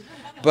slides,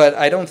 but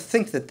I don't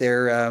think that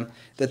they're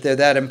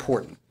that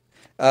important.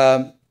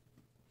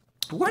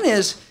 One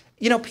is,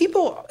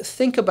 people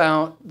think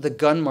about the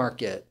gun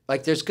market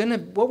like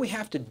what we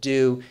have to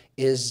do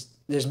is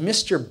there's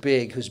Mr.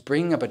 Big who's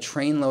bringing up a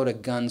trainload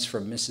of guns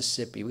from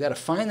Mississippi. We got to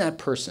find that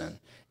person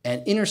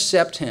and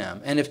intercept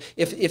him. And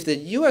if the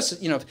U.S.,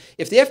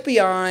 if the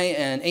FBI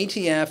and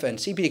ATF and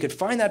CPD could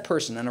find that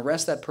person and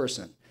arrest that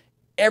person,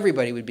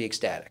 everybody would be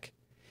ecstatic.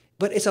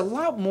 But it's a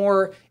lot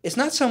more, it's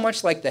not so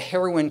much like the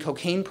heroin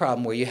cocaine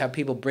problem where you have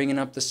people bringing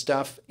up the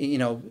stuff,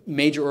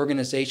 major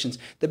organizations.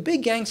 The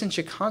big gangs in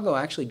Chicago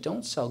actually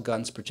don't sell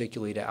guns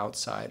particularly to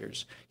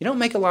outsiders. You don't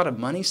make a lot of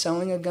money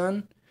selling a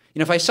gun.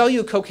 If I sell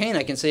you a cocaine,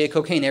 I can sell you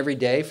cocaine every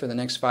day for the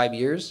next 5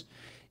 years.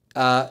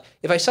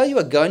 If I sell you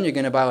a gun, you're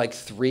going to buy like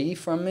 3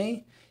 from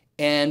me.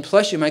 And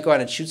plus you might go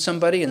out and shoot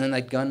somebody and then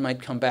that gun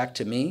might come back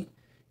to me.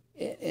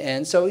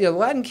 And so,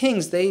 Latin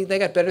kings, they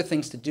got better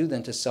things to do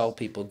than to sell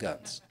people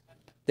guns.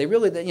 They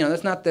really,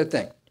 that's not their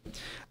thing.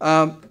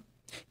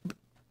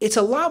 It's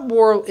a lot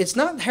more, it's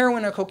not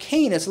heroin or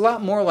cocaine, it's a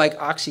lot more like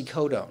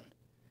oxycodone.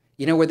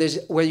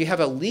 Where you have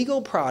a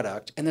legal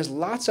product and there's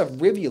lots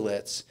of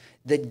rivulets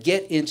that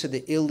get into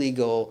the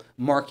illegal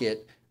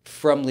market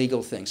from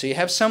legal things. So you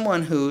have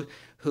someone who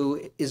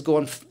is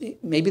going,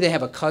 maybe they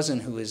have a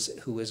cousin who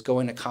is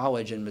going to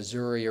college in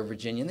Missouri or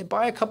Virginia, and they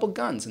buy a couple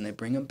guns and they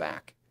bring them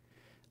back.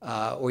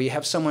 Or you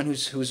have someone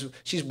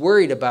she's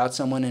worried about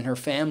someone in her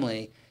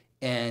family,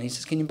 and he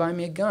says, "Can you buy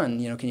me a gun?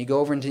 Can you go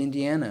over into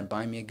Indiana and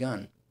buy me a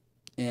gun?"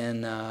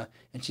 And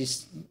she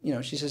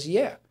says,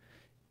 "Yeah."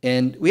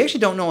 And we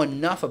actually don't know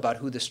enough about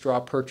who the straw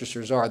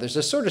purchasers are. There's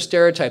a sort of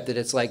stereotype that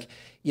it's like,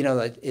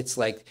 it's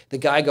like the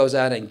guy goes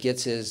out and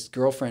gets his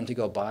girlfriend to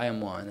go buy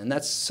him one, and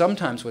that's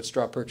sometimes what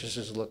straw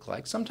purchasers look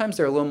like. Sometimes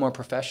they're a little more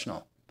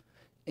professional,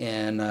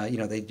 and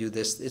they do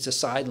this. It's a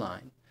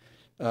sideline.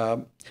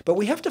 But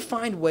we have to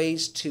find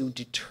ways to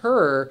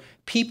deter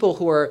people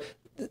who are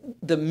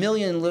the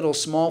million little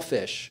small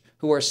fish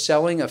who are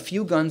selling a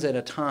few guns at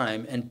a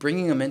time and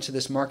bringing them into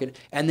this market,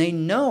 and they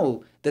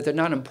know that they're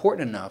not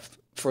important enough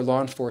for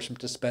law enforcement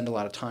to spend a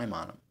lot of time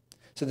on them.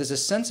 So there's a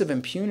sense of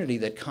impunity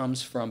that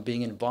comes from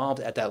being involved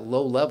at that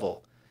low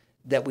level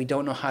that we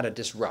don't know how to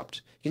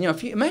disrupt. You know,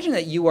 if you imagine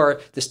that you are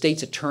the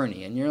state's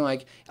attorney and you're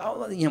like,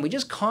 oh, you know, we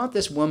just caught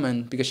this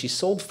woman because she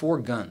sold 4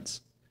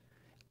 guns.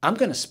 I'm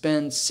going to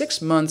spend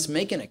 6 months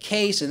making a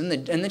case, and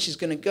then she's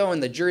going to go,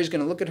 and the jury's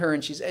going to look at her,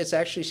 and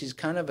she's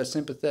kind of a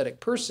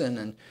sympathetic person,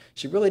 and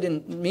she really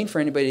didn't mean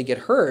for anybody to get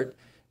hurt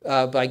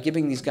by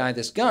giving this guy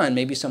this gun.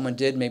 Maybe someone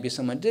did, maybe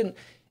someone didn't.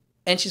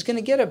 And she's going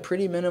to get a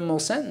pretty minimal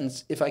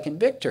sentence if I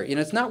convict her. You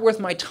know, it's not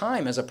worth my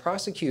time as a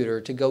prosecutor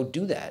to go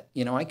do that.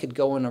 You know, I could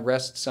go and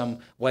arrest some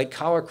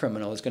white-collar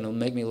criminal. It's going to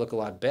make me look a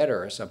lot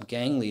better, or some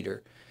gang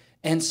leader.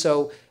 And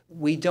so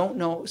we don't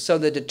know. So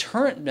the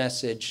deterrent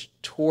message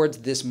towards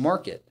this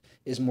market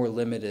is more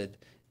limited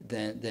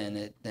than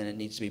it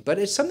needs to be. But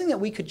it's something that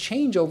we could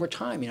change over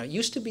time. You know, it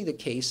used to be the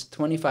case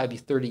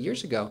 25, 30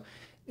 years ago.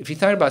 If you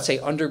thought about, say,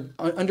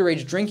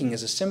 underage drinking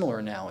is a similar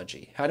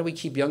analogy. How do we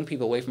keep young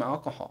people away from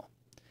alcohol?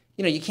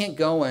 You know, you can't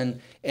go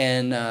and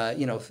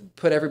you know,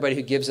 put everybody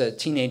who gives a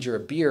teenager a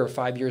beer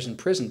 5 years in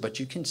prison, but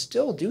you can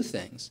still do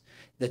things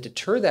that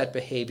deter that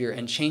behavior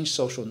and change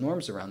social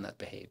norms around that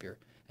behavior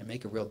and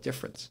make a real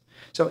difference.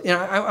 So, you know,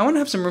 I want to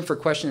have some room for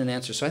question and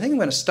answer. So I think I'm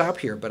going to stop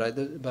here, but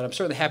I'm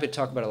certainly happy to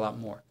talk about it a lot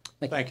more.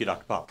 Thank you,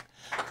 Dr. Pollack.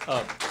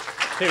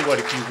 Tell you what,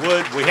 if you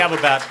would, we have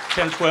about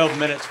 10, 12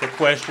 minutes for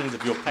questions.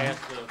 If you'll pass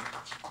the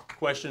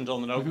questions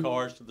on the note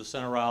cards to the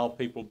center aisle,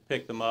 people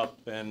pick them up.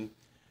 And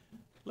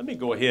let me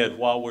go ahead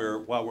while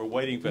we're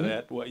waiting for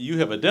that. Well, you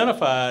have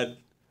identified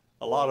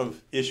a lot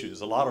of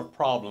issues, a lot of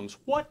problems.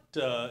 What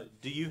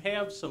do you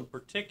have some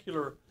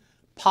particular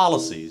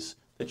policies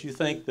that you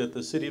think that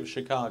the city of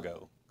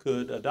Chicago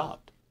could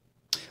adopt?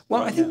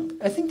 Well, I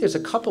think there's a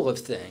couple of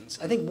things.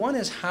 I think one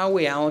is how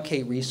we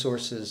allocate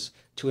resources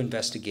to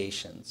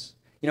investigations.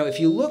 You know, if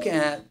you look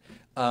at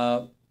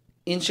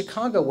in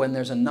Chicago, when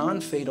there's a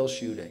non-fatal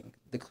shooting,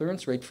 the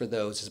clearance rate for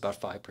those is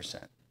about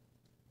 5%.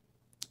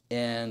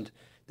 And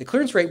the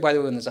clearance rate, by the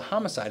way, when there's a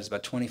homicide is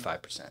about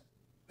 25%.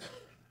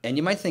 And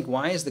you might think,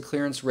 why is the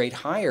clearance rate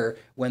higher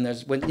when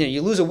you know,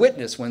 you lose a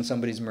witness when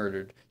somebody's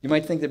murdered? You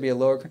might think there'd be a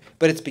lower,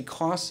 but it's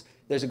because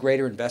there's a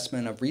greater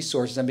investment of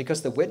resources and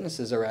because the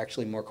witnesses are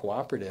actually more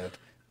cooperative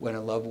when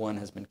a loved one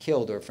has been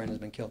killed or a friend has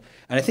been killed.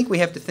 And I think we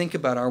have to think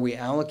about, are we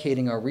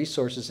allocating our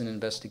resources in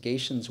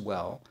investigations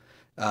well?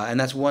 And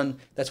that's one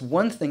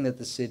thing that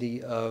the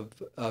city of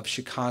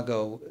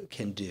Chicago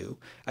can do.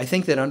 I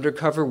think that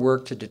undercover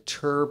work to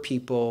deter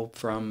people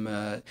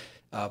from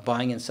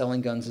buying and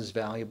selling guns is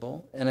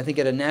valuable. And I think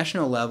at a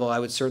national level, I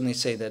would certainly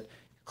say that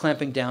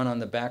clamping down on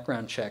the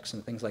background checks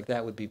and things like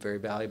that would be very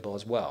valuable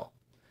as well.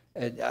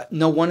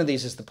 No one of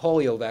these is the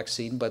polio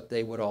vaccine, but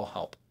they would all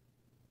help.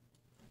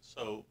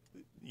 So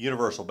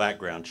universal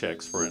background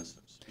checks, for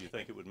instance, do you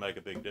think it would make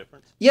a big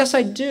difference? Yes,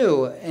 I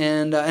do.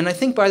 And I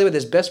think, by the way,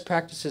 there's best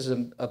practices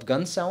of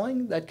gun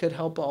selling that could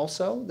help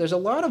also. There's a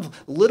lot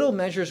of little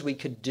measures we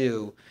could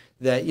do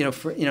that, you know,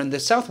 in the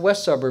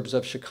southwest suburbs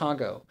of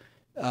Chicago,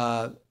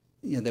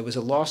 you know, there was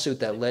a lawsuit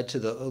that led to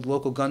the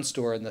local gun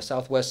store in the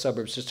southwest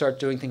suburbs to start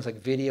doing things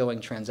like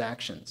videoing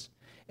transactions.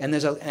 And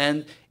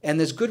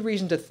there's good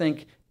reason to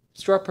think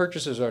straw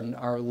purchasers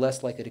are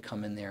less likely to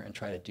come in there and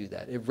try to do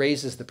that. It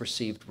raises the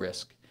perceived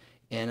risk.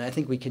 And I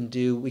think we can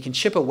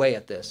chip away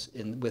at this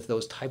with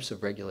those types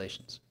of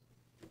regulations.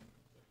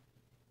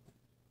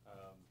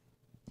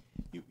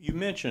 You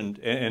mentioned,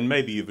 and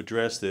maybe you've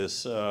addressed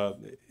this, you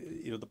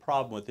know, the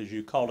problem with, as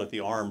you call it, the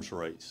arms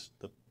race,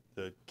 the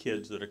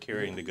kids that are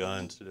carrying the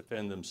guns to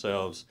defend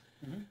themselves.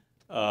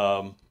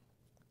 What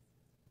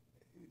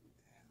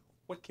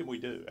can we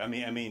do? I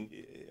mean,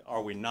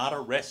 are we not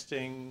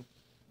arresting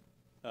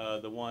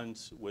the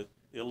ones with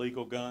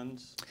illegal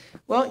guns?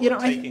 Well, you know,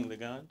 taking the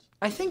guns?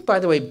 I think, by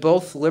the way,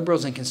 both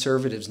liberals and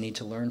conservatives need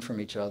to learn from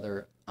each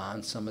other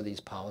on some of these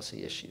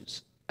policy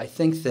issues. I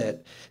think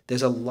that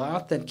there's a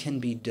lot that can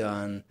be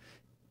done.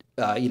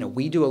 You know,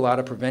 we do a lot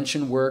of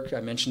prevention work.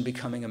 I mentioned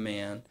Becoming a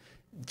Man,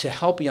 to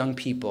help young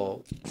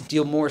people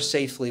deal more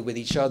safely with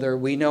each other.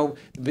 We know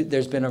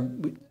there's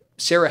been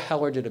Sarah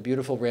Heller did a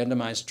beautiful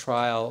randomized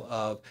trial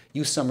of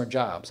youth summer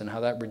jobs and how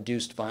that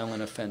reduced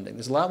violent offending.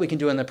 There's a lot we can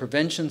do on the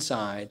prevention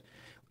side.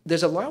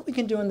 There's a lot we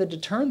can do on the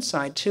deterrence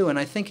side too, and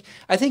I think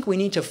we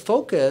need to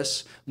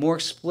focus more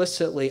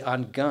explicitly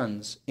on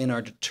guns in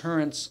our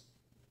deterrence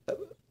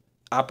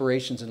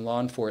operations in law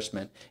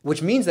enforcement,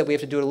 which means that we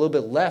have to do it a little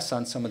bit less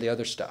on some of the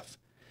other stuff.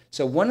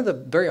 So one of the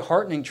very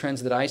heartening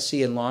trends that I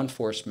see in law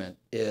enforcement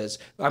is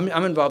I'm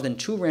involved in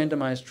 2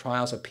 randomized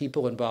trials of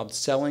people involved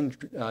selling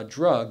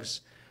drugs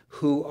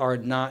who are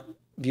not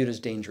viewed as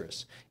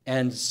dangerous.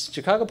 And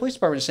Chicago Police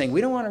Department is saying,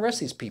 we don't want to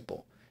arrest these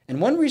people. And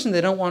one reason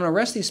they don't want to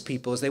arrest these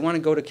people is they want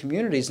to go to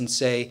communities and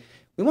say,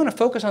 we want to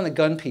focus on the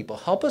gun people.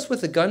 Help us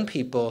with the gun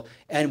people.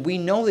 And we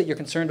know that you're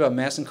concerned about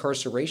mass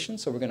incarceration,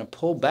 so we're going to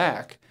pull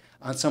back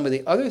on some of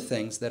the other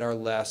things that are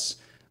less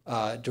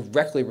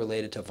directly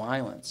related to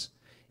violence.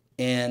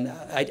 And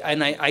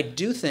I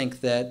do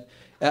think though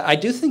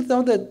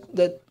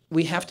that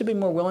we have to be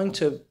more willing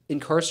to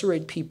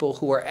incarcerate people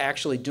who are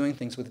actually doing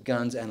things with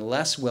guns and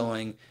less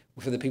willing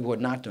for the people who are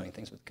not doing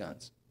things with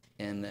guns.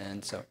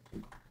 And so.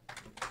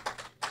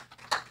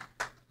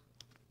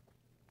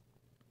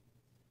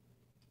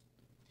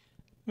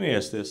 Let me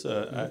ask this.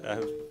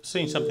 I've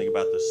seen something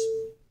about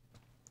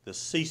the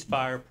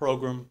ceasefire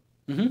program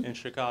in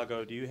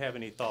Chicago. Do you have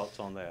any thoughts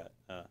on that?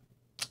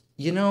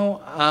 You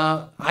know,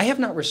 I have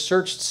not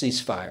researched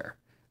ceasefire,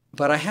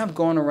 but I have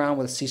gone around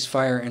with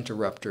ceasefire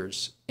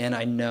interrupters, and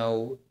I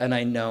know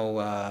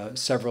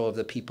several of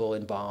the people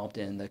involved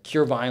in the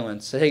cure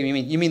violence. Hey,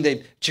 you mean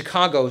the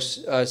Chicago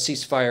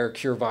ceasefire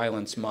cure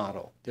violence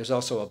model? There's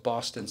also a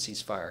Boston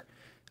ceasefire.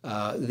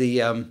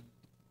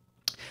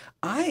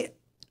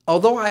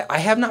 Although I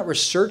have not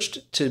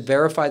researched to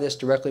verify this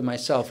directly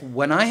myself,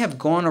 when I have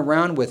gone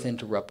around with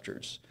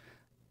interrupters,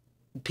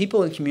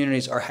 people in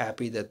communities are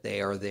happy that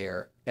they are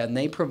there, and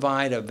they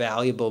provide a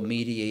valuable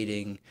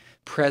mediating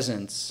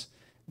presence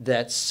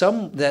that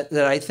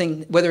I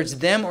think, whether it's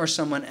them or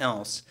someone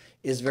else,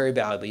 is very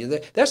valuable.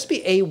 There has to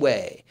be a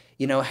way.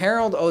 You know,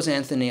 Harold owes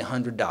Anthony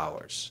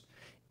 $100,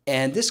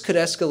 and this could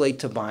escalate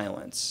to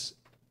violence.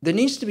 There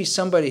needs to be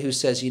somebody who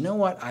says, you know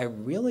what, I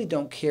really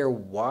don't care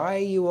why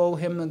you owe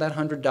him that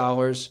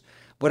 $100.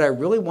 What I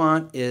really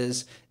want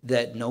is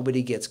that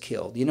nobody gets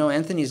killed. You know,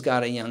 Anthony's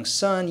got a young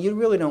son. You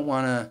really don't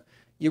want to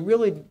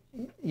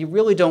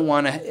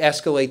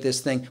escalate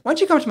this thing. Why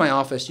don't you come to my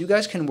office? You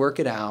guys can work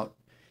it out.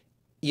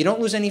 You don't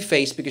lose any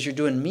face because you're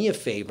doing me a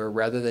favor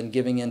rather than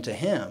giving in to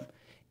him.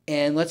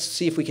 And let's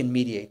see if we can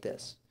mediate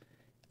this.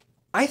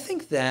 I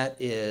think that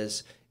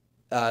is,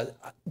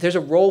 there's a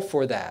role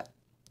for that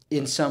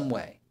in some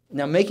way.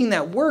 Now, making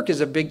that work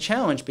is a big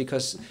challenge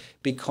because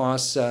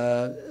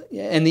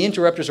and the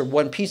interrupters are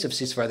one piece of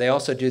ceasefire. They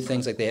also do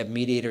things like they have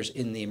mediators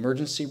in the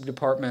emergency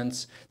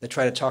departments that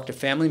try to talk to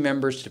family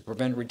members to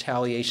prevent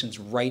retaliations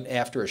right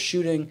after a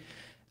shooting.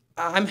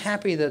 I'm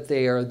happy that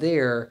they are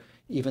there,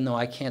 even though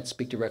I can't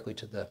speak directly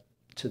to the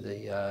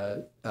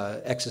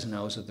X's and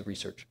O's of the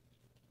research.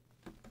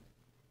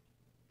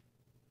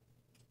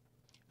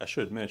 I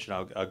should mention,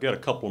 I'll get a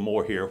couple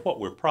more here. What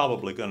we're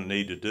probably going to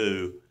need to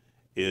do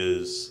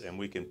is, and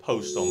we can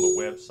post on the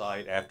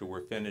website after we're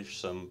finished,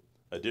 some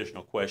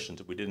additional questions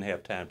that we didn't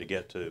have time to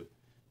get to,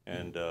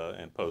 and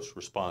post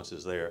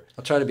responses there.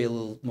 I'll try to be a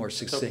little more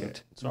succinct.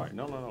 Okay. Sorry,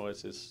 no.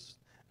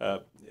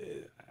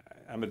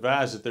 I'm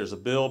advised that there's a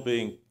bill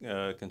being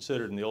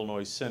considered in the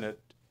Illinois Senate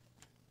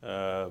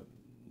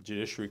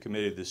Judiciary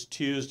Committee this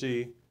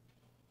Tuesday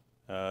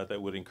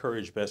that would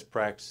encourage best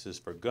practices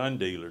for gun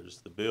dealers.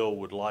 The bill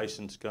would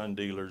license gun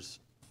dealers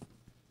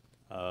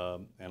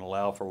and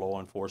allow for law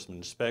enforcement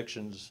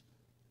inspections.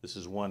 This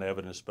is one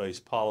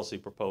evidence-based policy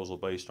proposal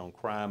based on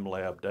crime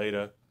lab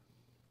data.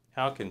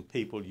 How can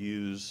people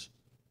use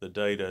the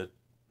data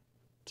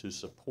to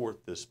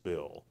support this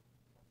bill?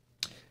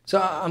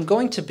 So I'm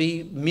going to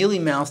be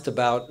mealy-mouthed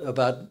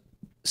about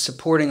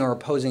supporting or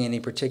opposing any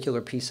particular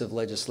piece of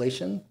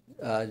legislation,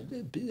 but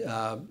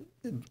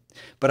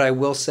I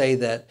will say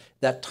that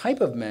that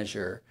type of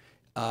measure,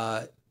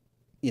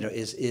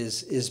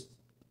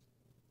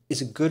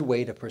 is a good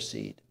way to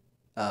proceed,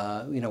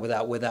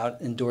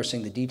 without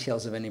endorsing the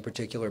details of any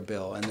particular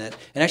bill. And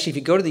actually, if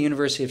you go to the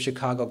University of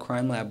Chicago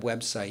Crime Lab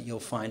website, you'll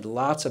find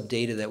lots of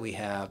data that we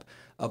have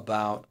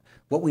about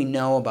what we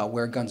know about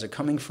where guns are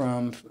coming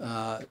from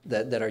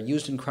that are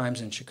used in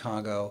crimes in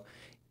Chicago,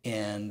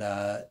 and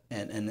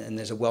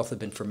there's a wealth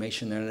of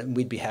information there, and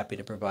we'd be happy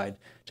to provide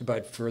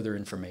further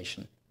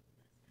information.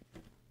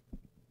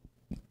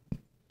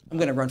 I'm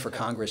going to run for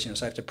Congress, so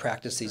I have to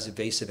practice these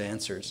evasive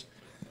answers.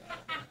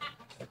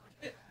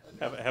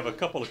 I have a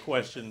couple of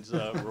questions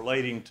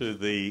relating to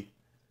the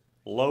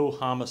low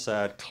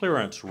homicide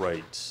clearance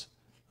rates.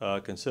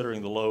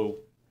 Considering the low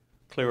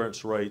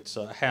clearance rates,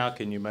 how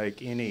can you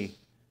make any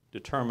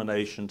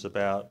determinations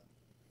about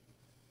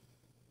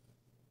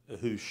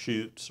who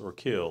shoots or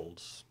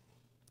kills?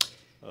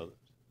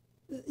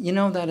 You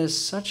know, that is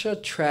such a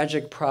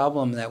tragic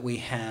problem that we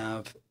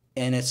have,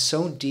 and it's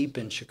so deep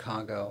in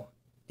Chicago.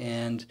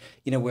 And,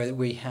 where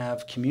we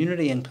have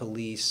community and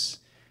police,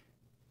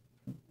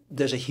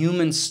 there's a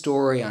human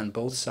story on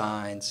both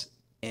sides,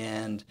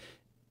 and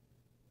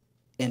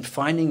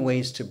finding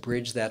ways to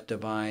bridge that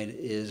divide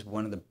is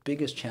one of the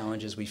biggest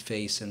challenges we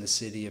face in the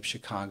city of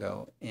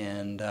Chicago.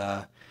 And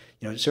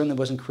it certainly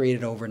wasn't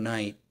created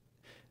overnight.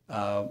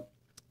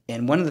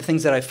 And one of the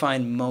things that I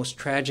find most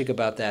tragic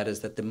about that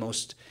is that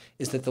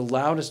the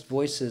loudest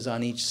voices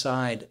on each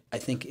side, I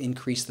think,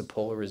 increase the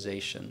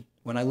polarization.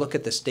 When I look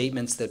at the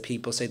statements that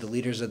people say the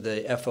leaders of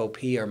the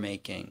FOP are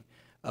making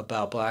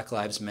about Black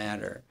Lives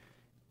Matter,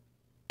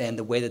 and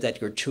the way that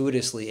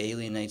gratuitously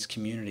alienates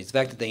communities. The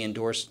fact that they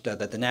endorsed,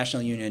 that the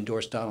National Union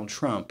endorsed Donald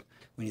Trump,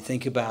 when you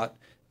think about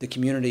the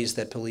communities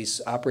that police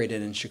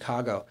operated in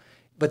Chicago.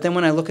 But then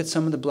when I look at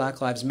some of the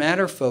Black Lives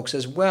Matter folks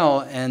as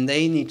well, and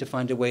they need to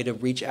find a way to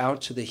reach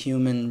out to the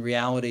human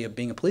reality of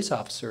being a police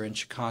officer in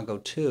Chicago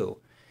too.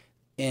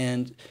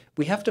 And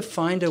we have to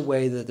find a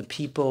way that the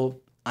people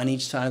on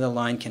each side of the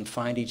line can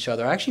find each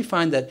other. I actually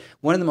find that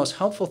one of the most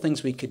helpful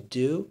things we could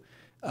do,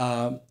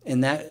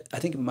 and that I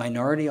think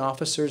minority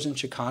officers in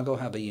Chicago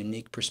have a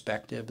unique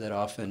perspective that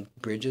often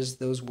bridges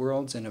those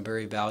worlds in a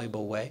very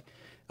valuable way.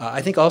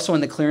 I think also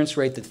in the clearance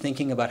rate, that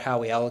thinking about how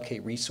we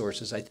allocate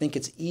resources, I think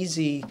it's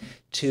easy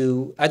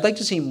to, I'd like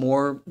to see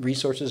more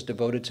resources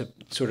devoted to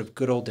sort of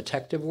good old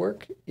detective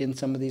work in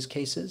some of these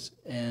cases.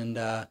 And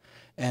I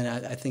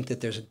think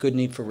that there's a good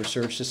need for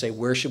research to say,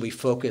 where should we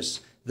focus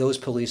those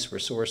police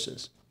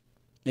resources?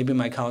 Maybe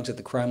my colleagues at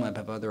the Crime Lab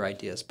have other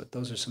ideas, but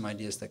those are some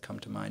ideas that come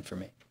to mind for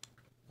me.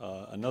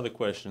 Another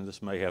question,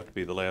 this may have to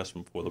be the last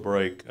one before the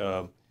break.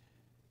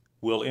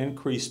 Will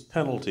increased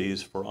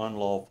penalties for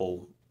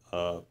unlawful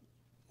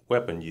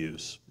weapon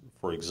use,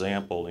 for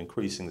example,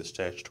 increasing the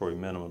statutory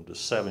minimum to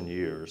 7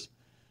 years,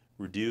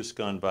 reduce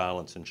gun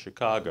violence in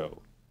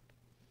Chicago?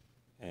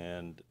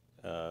 And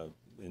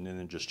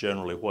then just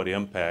generally, what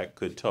impact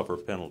could tougher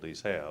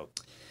penalties have?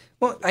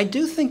 Well, I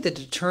do think that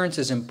deterrence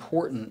is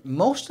important.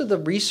 Most of the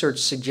research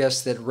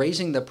suggests that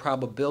raising the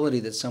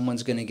probability that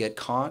someone's going to get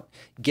caught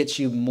gets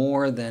you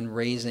more than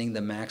raising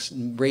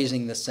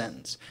the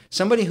sentence.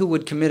 Somebody who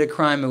would commit a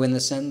crime when the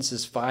sentence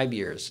is 5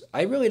 years,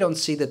 I really don't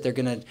see that they're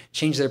going to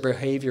change their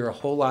behavior a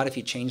whole lot if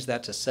you change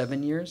that to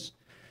 7 years.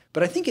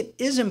 But I think it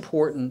is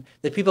important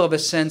that people have a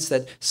sense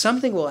that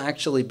something will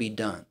actually be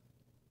done.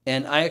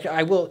 And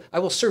I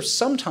will serve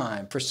some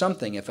time for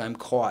something if I'm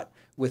caught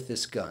with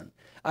this gun.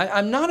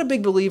 I'm not a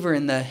big believer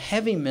in the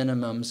heavy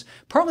minimums,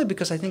 partly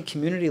because I think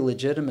community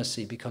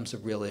legitimacy becomes a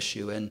real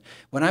issue. And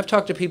when I've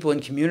talked to people in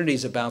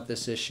communities about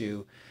this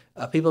issue,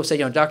 people have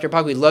said, Dr.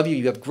 Pollack, we love you.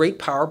 You have great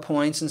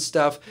PowerPoints and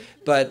stuff.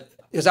 But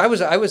because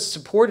I was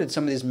supported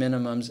some of these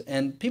minimums,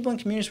 and people in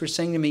communities were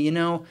saying to me,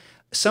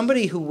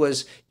 somebody who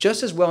was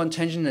just as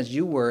well-intentioned as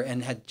you were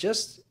and had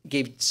just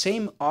gave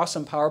same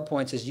awesome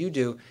PowerPoints as you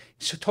do,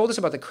 told us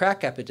about the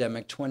crack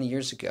epidemic 20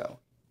 years ago.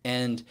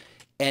 And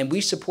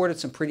we supported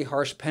some pretty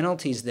harsh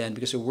penalties then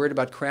because we were worried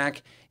about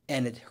crack,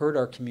 and it hurt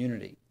our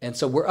community. And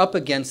so we're up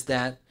against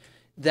that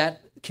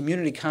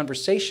community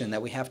conversation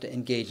that we have to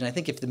engage. And I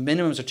think if the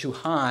minimums are too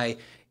high,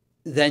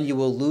 then you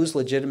will lose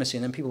legitimacy,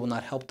 and then people will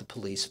not help the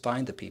police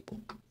find the people.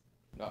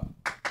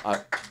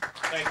 Thank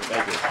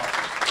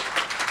you.